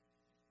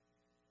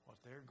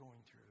 what they're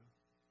going through,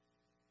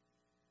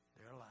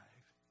 their life.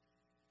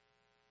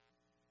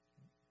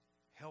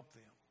 Help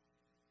them.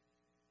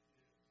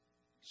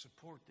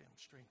 Support them.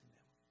 Strengthen them.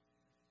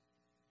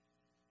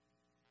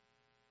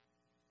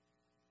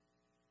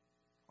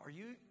 Are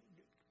you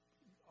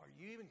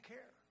even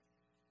care?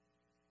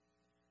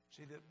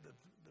 See,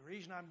 the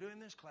reason I'm doing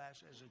this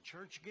class, as a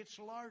church gets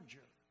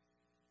larger,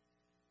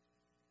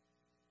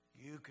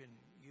 you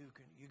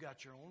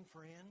got your own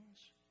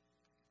friends.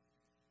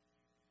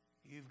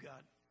 You've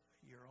got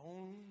your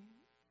own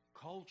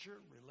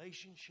culture,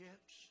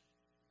 relationships.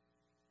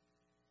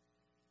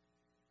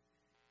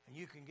 And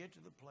you can get to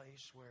the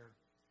place where,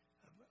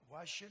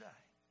 why should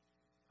I?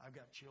 I've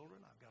got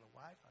children, I've got a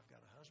wife, I've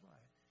got a husband.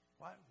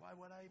 Why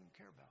would I even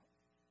care about?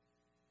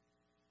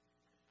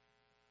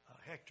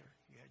 Hector,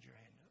 you had your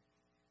hand up.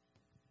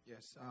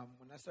 Yes,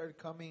 when I started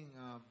coming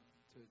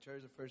to the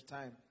church the first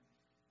time,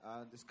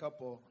 this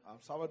couple,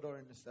 Salvador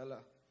and Estela,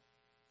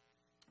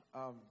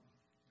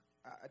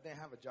 I didn't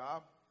have a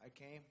job. I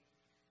came,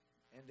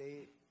 and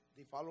they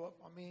follow up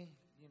on me.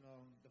 You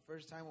know, the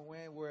first time we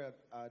went, we're at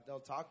Del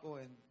Taco,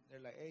 and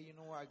they're like, "Hey, you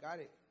know what? I got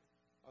it."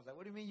 I was like,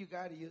 "What do you mean you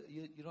got it?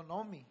 You don't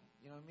know me.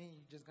 You know what I mean?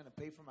 You're just gonna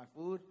pay for my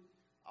food?"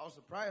 I was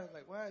surprised. I was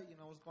like, "What? You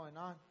know, what's going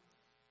on?"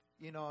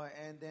 You know,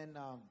 and then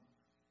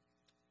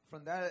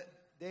from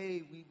that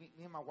day, me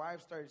and my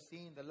wife started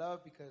seeing the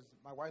love, because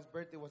my wife's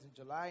birthday was in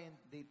July, and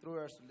they threw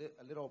us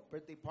a little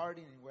birthday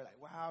party, and we're like,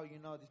 "Wow, you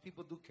know, these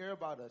people do care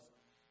about us."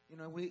 You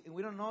know, we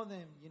don't know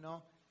them, you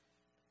know,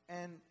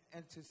 and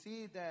to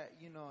see that,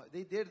 you know,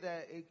 they did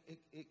that,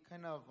 it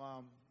kind of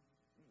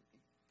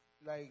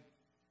like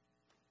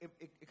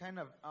it kind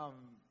of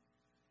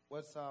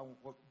was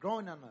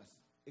growing on us.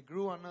 It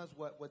grew on us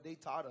what they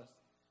taught us,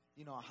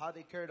 you know, how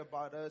they cared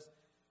about us,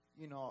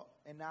 you know,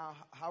 and now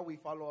how we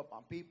follow up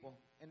on people.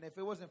 And if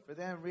it wasn't for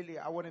them, really,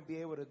 I wouldn't be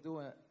able to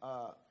do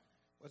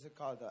what's it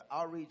called, the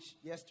outreach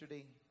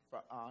yesterday.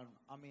 On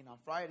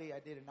Friday, I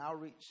did an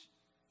outreach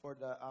for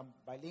the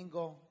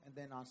bilingual, and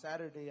then on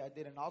Saturday I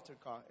did an altar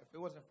call. If it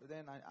wasn't for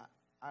them,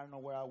 I don't know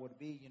where I would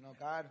be. You know,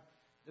 God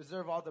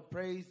deserves all the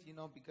praise, you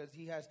know, because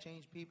He has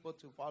changed people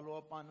to follow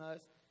up on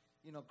us.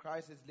 You know,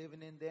 Christ is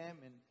living in them,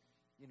 and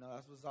you know,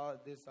 that's what all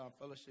this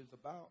fellowship's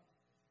about.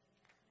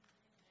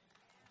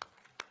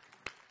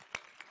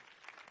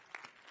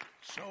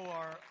 So,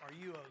 are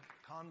you a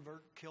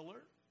convert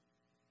killer,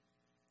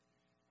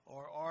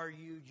 or are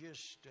you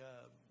just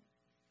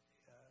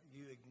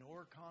you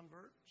ignore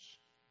converts?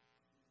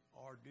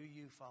 Or do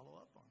you follow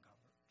up on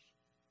converts?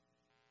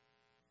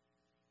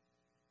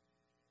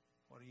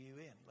 What are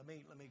you in? Let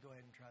me go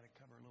ahead and try to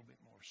cover a little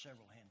bit more.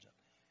 Several hands up.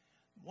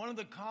 One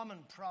of the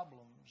common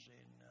problems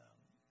in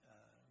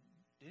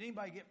did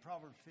anybody get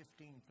Proverbs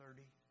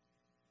 15:30?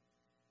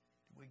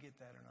 Did we get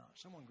that or not?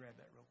 Someone grab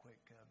that real quick.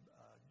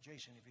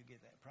 Jason, if you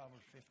get that,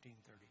 Proverbs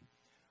 15:30.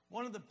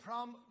 One of the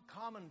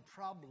common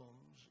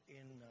problems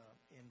in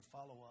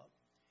follow up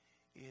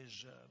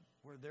is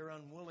where they're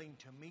unwilling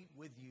to meet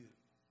with you.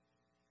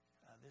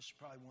 This is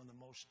probably one of the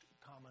most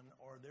common,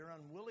 or they're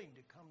unwilling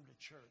to come to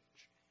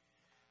church.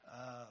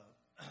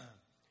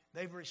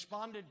 They've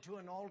responded to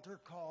an altar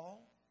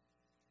call,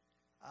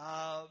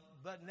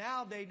 but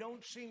now they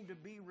don't seem to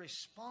be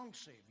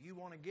responsive. You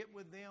want to get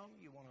with them,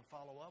 you want to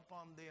follow up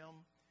on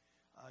them,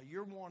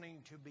 you're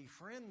wanting to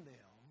befriend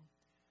them,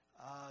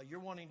 you're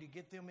wanting to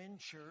get them in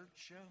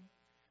church,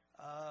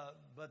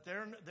 but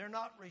they're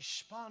not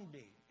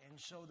responding. And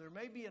so there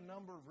may be a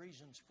number of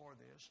reasons for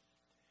this.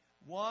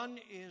 One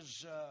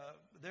is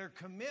their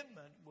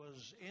commitment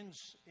was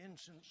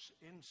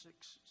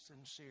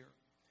insincere.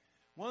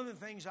 One of the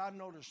things I've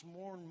noticed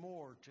more and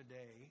more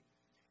today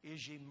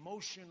is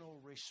emotional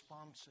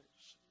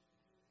responses.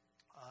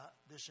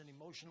 This is an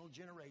emotional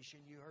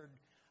generation. You heard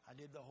I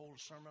did the whole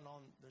sermon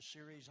on the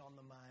series on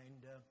the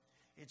mind.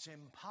 It's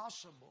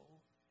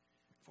impossible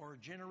for a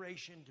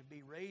generation to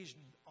be raised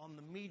on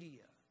the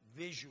media,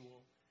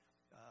 visual,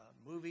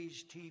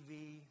 movies,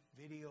 TV,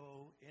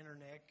 video,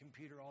 internet,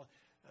 computer, all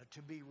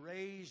to be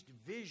raised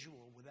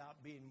visual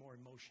without being more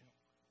emotional,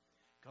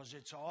 because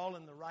it's all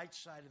in the right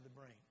side of the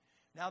brain.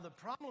 Now, the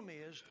problem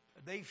is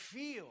they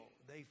feel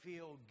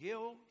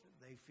guilt,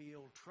 they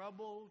feel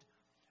troubled,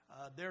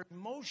 their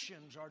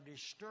emotions are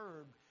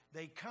disturbed.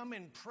 They come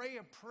and pray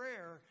a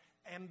prayer,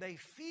 and they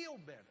feel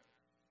better.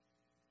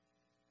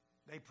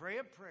 They pray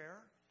a prayer,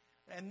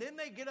 and then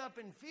they get up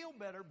and feel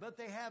better, but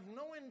they have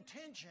no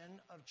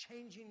intention of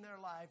changing their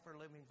life or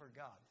living for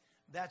God.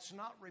 That's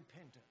not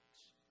repentance.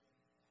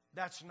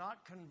 That's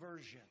not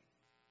conversion.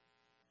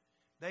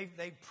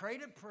 They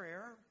prayed a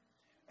prayer,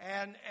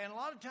 and a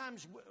lot of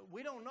times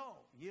we don't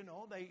know. You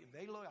know,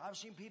 they look. I've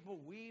seen people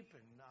weep,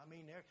 and I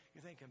mean,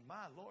 you're thinking,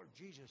 my Lord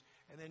Jesus,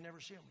 and they never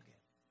see them again.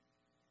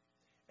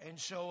 And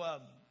so,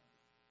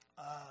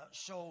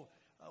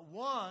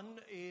 one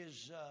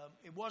is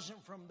it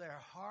wasn't from their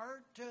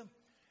heart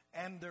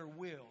and their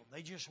will.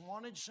 They just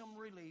wanted some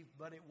relief,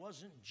 but it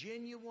wasn't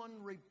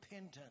genuine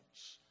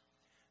repentance.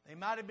 They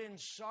might have been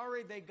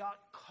sorry they got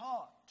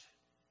caught,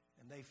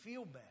 and they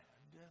feel bad.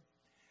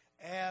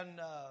 And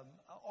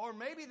or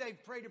maybe they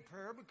prayed a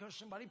prayer because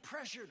somebody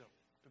pressured them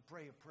to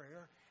pray a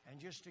prayer, and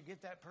just to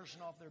get that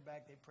person off their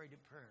back, they prayed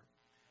a prayer.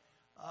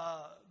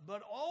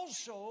 But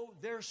also,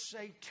 there's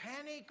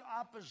satanic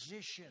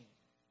opposition.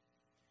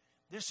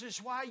 This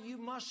is why you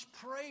must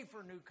pray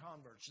for new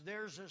converts.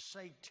 There's a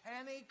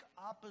satanic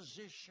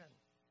opposition.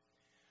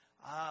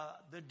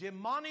 The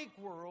demonic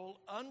world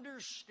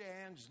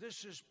understands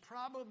this is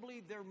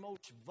probably their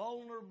most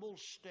vulnerable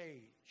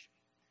stage.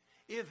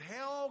 If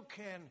hell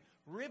can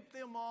rip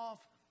them off,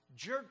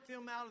 jerk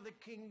them out of the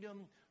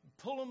kingdom,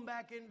 pull them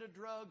back into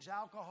drugs,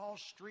 alcohol,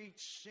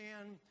 streets,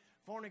 sin,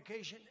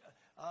 fornication.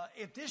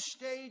 At this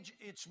stage,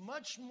 it's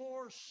much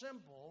more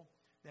simple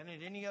than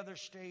at any other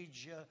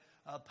stage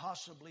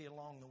possibly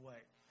along the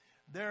way.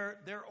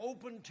 They're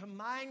open to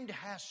mind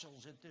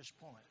hassles at this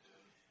point.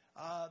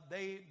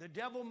 The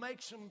devil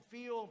makes them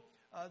feel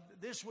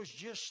this was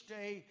just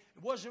it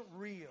wasn't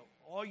real.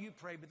 All you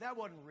pray, but that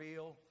wasn't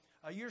real.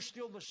 You're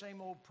still the same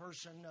old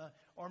person,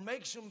 or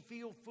makes them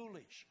feel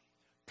foolish.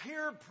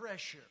 Peer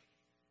pressure.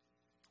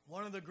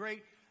 One of the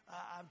great,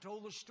 I've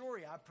told the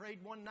story. I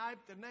prayed one night,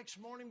 the next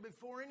morning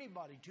before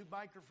anybody, 2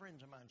 biker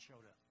friends of mine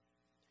showed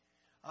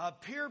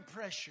up. Peer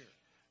pressure.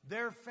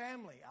 Their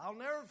family. I'll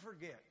never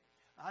forget.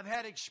 I've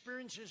had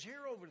experiences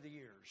here over the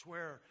years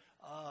where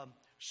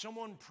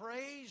someone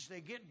prays, they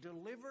get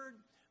delivered,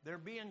 they're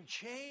being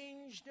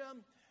changed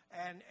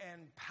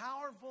and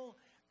powerful,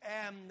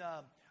 and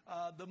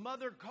the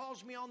mother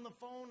calls me on the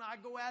phone. I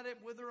go at it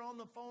with her on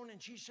the phone,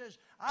 and she says,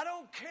 I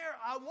don't care.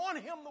 I want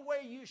him the way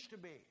he used to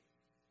be.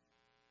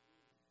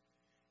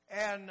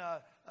 And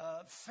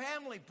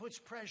family puts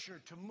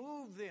pressure to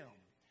move them.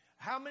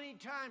 How many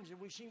times have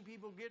we seen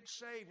people get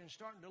saved and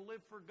starting to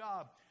live for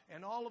God,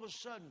 and all of a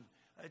sudden,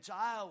 it's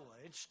Iowa,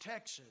 it's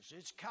Texas,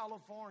 it's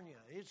California,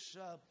 it's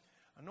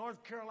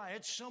North Carolina,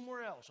 it's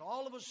somewhere else.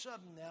 All of a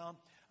sudden now,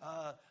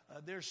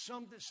 there's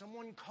something,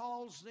 someone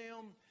calls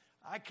them.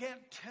 I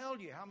can't tell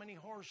you how many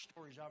horror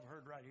stories I've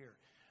heard right here.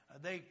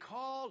 They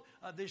call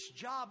this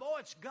job, oh,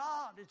 it's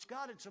God,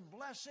 it's a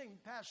blessing,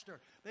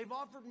 Pastor. They've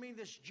offered me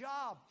this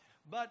job.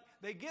 But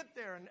they get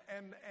there,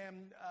 and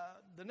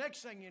the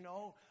next thing you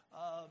know,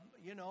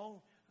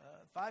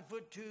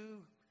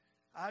 5'2",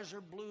 eyes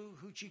are blue,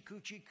 hoochie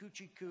coochie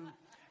coochie coo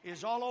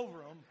is all over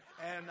them.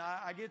 And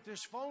I get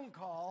this phone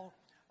call.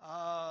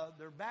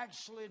 They're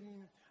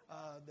backslidden.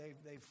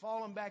 They've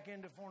fallen back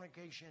into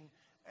fornication,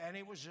 and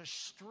it was a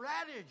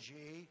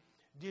strategy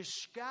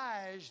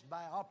disguised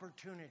by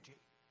opportunity.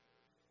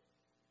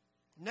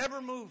 Never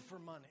move for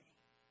money.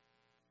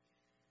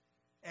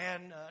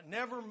 And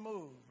never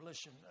move,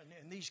 listen,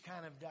 in these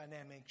kind of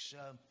dynamics.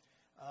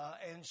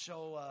 And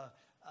so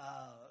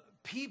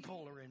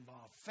people are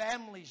involved,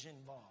 families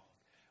involved,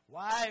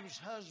 wives,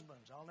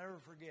 husbands. I'll never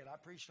forget, I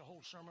preached a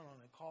whole sermon on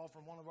a call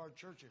from one of our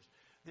churches.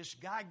 This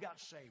guy got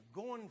saved,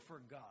 going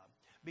for God,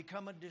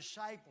 become a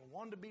disciple,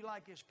 wanted to be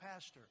like his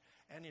pastor.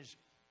 And his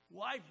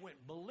wife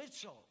went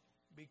ballizo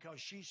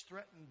because she's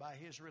threatened by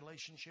his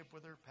relationship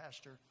with her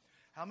pastor.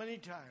 How many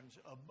times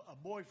a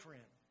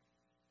boyfriend,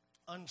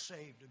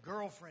 unsaved, a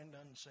girlfriend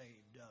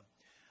unsaved,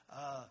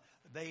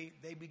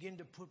 they begin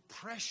to put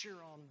pressure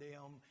on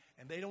them,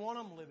 and they don't want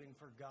them living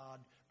for God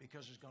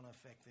because it's going to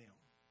affect them.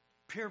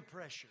 Peer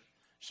pressure.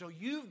 So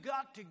you've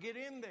got to get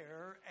in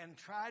there and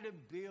try to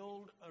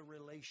build a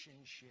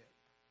relationship.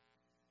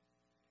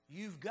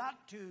 You've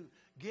got to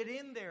get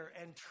in there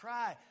and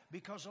try,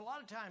 because a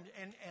lot of times,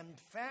 and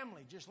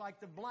family, just like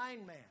the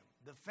blind man,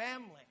 the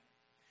family.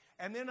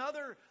 And then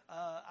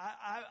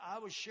I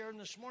was sharing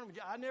this morning with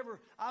you.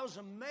 I was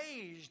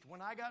amazed when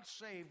I got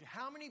saved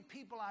how many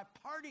people I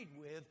partied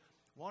with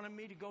wanted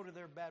me to go to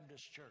their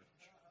Baptist church.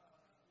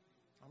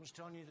 I'm just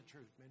telling you the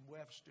truth.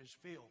 Midwest is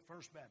filled.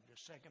 First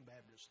Baptist, Second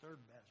Baptist, Third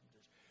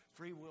Baptist,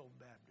 Free Will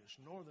Baptist,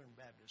 Northern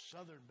Baptist,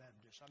 Southern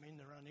Baptist. I mean,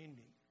 they're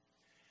unending.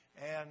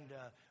 And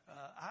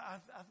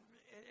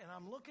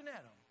I'm looking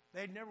at them.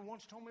 They'd never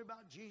once told me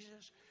about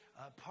Jesus.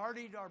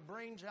 Partied our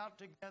brains out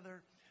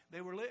together. They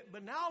were lit,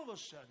 but now all of a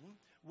sudden,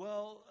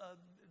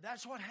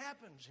 that's what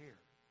happens here.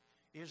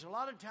 Is a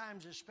lot of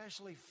times,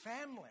 especially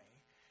family,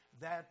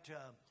 that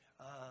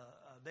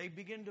they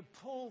begin to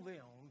pull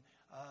them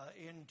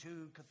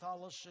into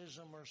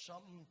Catholicism or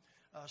something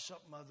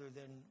other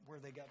than where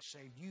they got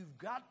saved. You've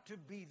got to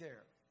be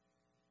there.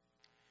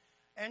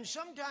 And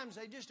sometimes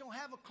they just don't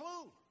have a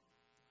clue.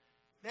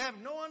 They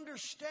have no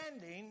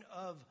understanding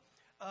of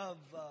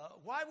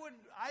why would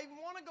I even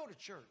want to go to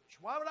church?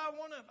 Why would I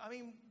want to? I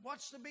mean,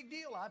 what's the big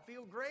deal? I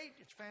feel great.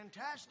 It's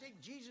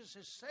fantastic. Jesus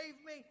has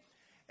saved me.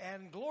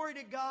 And glory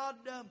to God.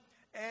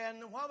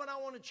 And why would I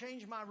want to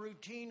change my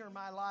routine or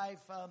my life?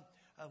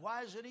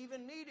 Why is it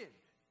even needed?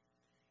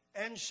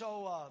 And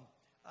so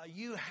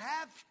you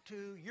have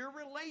to, your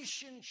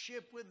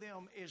relationship with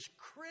them is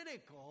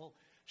critical,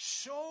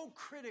 so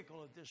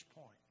critical at this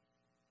point.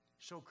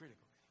 So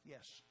critical.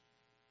 Yes.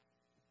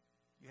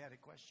 You had a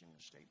question,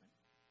 a statement?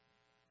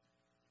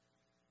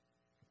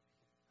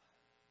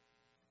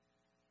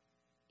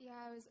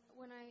 Yeah,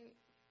 when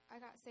I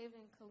got saved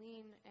in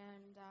Killeen,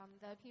 and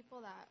the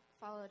people that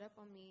followed up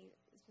on me,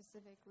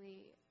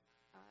 specifically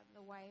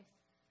the wife,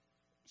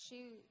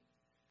 she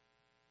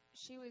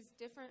was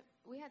different.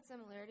 We had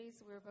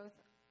similarities. We were both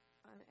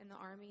in the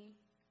Army,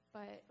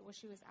 but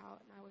she was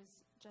out and I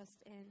was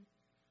just in.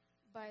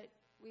 But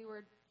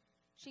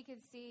she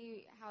could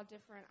see how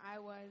different I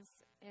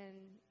was,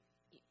 and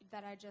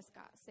that I just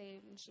got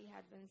saved and she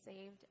had been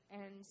saved.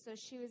 And so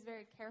she was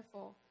very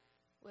careful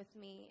with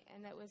me,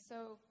 and that was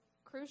so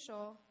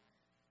crucial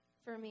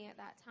for me at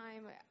that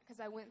time, because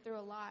I went through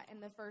a lot in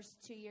the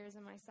first 2 years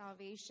of my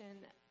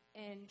salvation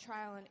in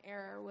trial and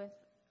error with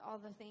all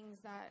the things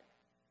that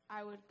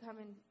I would come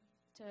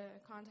into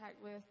contact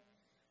with,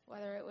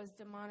 whether it was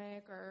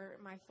demonic or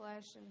my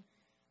flesh,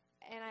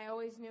 and I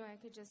always knew I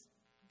could just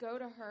go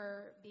to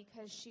her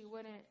because she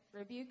wouldn't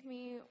rebuke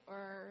me,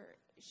 or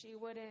she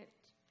wouldn't,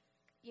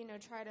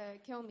 try to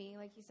kill me.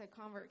 Like you said,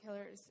 convert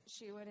killers.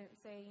 She wouldn't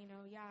say,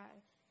 yeah,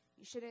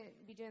 you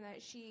shouldn't be doing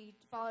that. She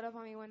followed up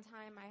on me one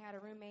time. I had a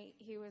roommate.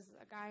 He was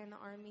a guy in the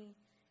Army,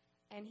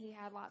 and he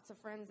had lots of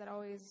friends that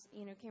always,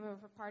 came over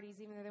for parties,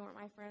 even though they weren't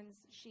my friends.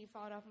 She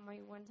followed up on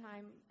me one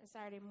time, a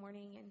Saturday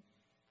morning,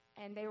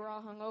 and they were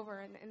all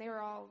hungover, and they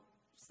were all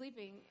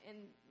sleeping in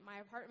my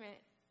apartment,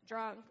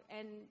 drunk,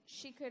 and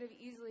she could have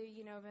easily,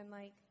 been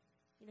like,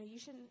 you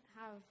shouldn't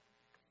have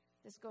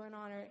this going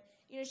on, or,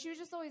 she was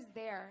just always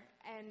there,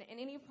 and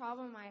any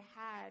problem I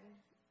had,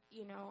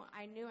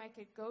 I knew I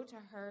could go to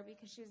her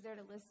because she was there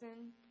to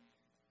listen,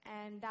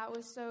 and that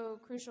was so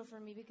crucial for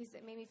me because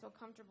it made me feel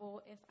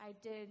comfortable if I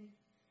did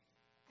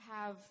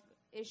have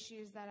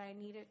issues that I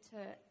needed to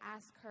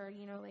ask her,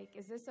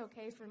 is this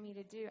okay for me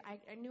to do?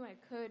 I knew I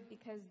could,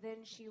 because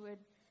then she would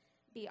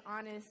be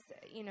honest,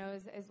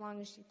 as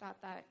long as she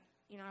thought that,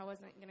 I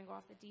wasn't going to go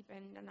off the deep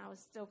end, and I was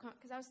still,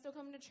 because I was still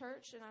coming to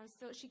church,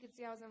 and she could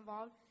see I was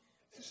involved,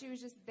 so she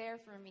was just there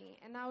for me,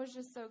 and that was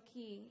just so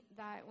key,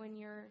 that when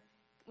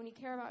you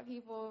care about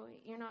people,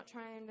 you're not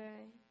trying to,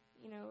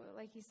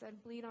 like you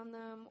said, bleed on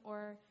them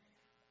or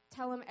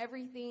tell them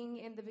everything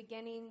in the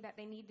beginning that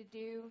they need to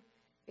do,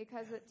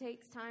 because it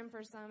takes time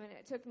for some, and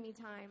it took me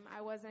time.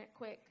 I wasn't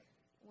quick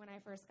when I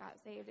first got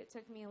saved. It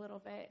took me a little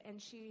bit, and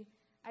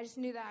I just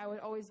knew that I would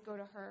always go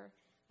to her,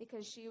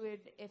 because she would,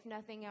 if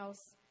nothing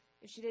else,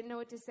 if she didn't know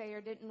what to say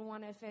or didn't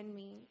want to offend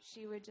me,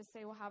 she would just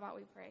say, well, how about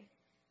we pray?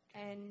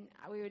 And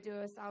we would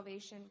do a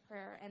salvation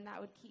prayer, and that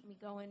would keep me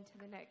going to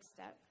the next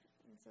step.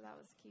 And so that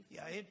was key for me.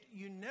 Yeah,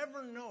 you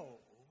never know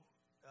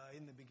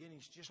in the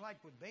beginnings, just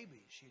like with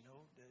babies,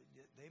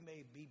 they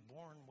may be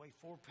born weigh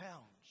 4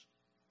 pounds.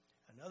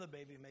 Another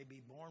baby may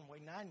be born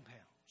weigh 9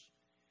 pounds.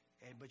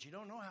 But you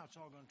don't know how it's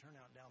all going to turn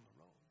out down the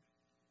road.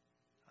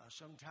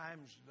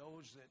 Sometimes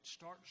those that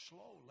start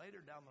slow,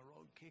 later down the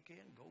road, kick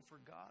in, go for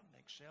God, and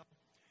excel,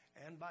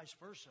 and vice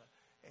versa.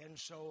 And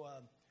so,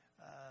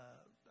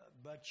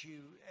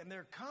 and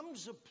there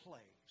comes a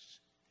place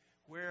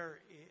where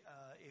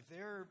if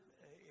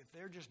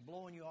they're just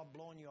blowing you off,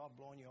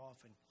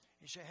 and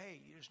you say, hey,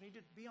 you just need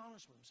to be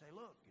honest with them. Say,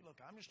 look,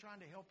 I'm just trying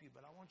to help you,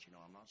 but I want you to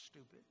know I'm not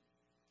stupid.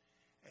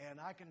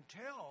 And I can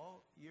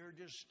tell you're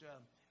just,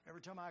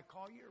 every time I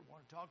call you or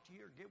want to talk to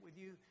you or get with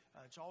you,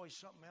 it's always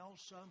something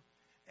else.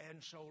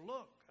 And so,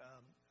 look,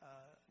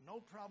 no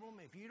problem.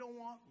 If you don't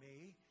want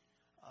me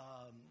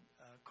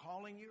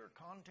calling you or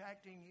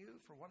contacting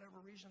you for whatever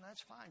reason,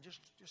 that's fine.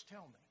 Just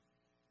tell me.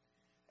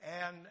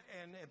 And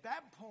at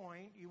that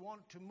point, you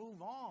want to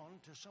move on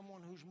to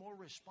someone who's more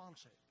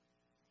responsive.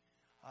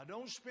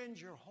 Don't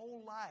spend your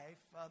whole life,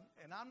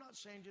 and I'm not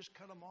saying just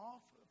cut them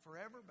off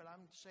forever, but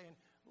I'm saying,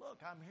 look,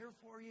 I'm here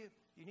for you.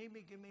 You need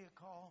me, give me a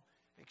call,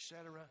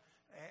 etc.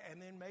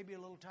 And then maybe a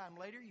little time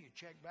later, you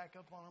check back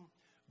up on them.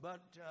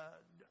 But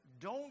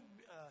don't,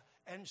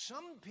 and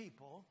some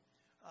people,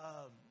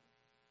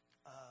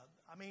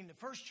 the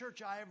first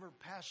church I ever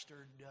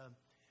pastored,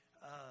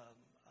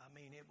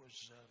 it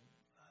was,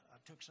 I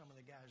took some of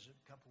the guys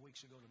a couple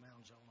weeks ago to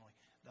Mounds, Illinois.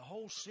 The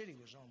whole city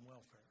was on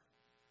welfare.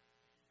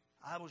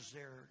 I was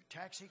their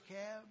taxi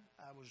cab.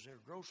 I was their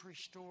grocery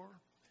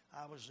store.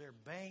 I was their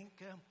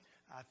bank.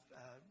 I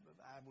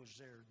was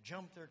their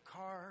jump their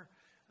car,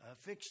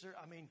 fix their,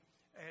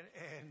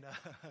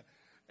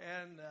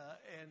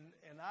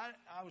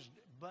 I was,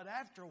 but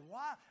after a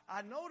while,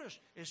 I noticed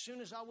as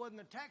soon as I wasn't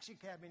in the taxi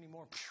cab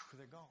anymore,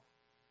 they're gone.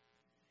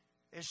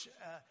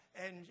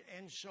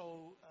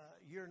 So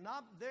you're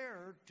not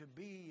there to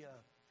be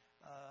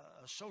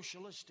a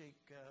socialistic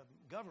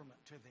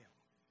government to them.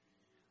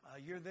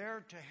 You're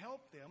there to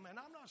help them, and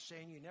I'm not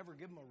saying you never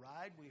give them a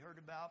ride. We heard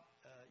about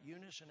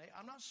Eunice and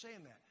I'm not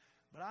saying that,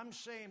 but I'm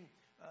saying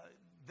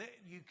that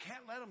you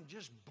can't let them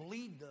just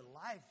bleed the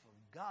life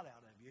of God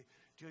out of you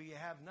till you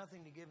have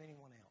nothing to give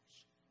anyone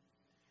else.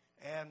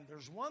 And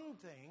there's one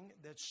thing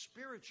that's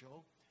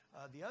spiritual.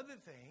 The other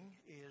thing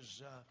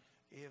is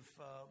if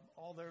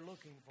all they're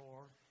looking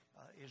for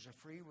is a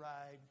free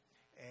ride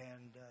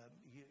and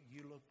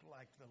you look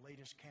like the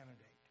latest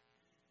candidate.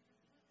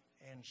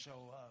 And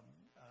so,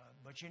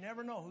 but you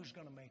never know who's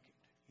going to make it.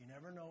 You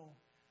never know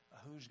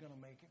who's going to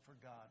make it for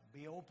God.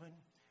 Be open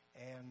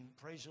and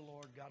praise the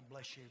Lord. God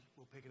bless you.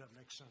 We'll pick it up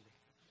next Sunday.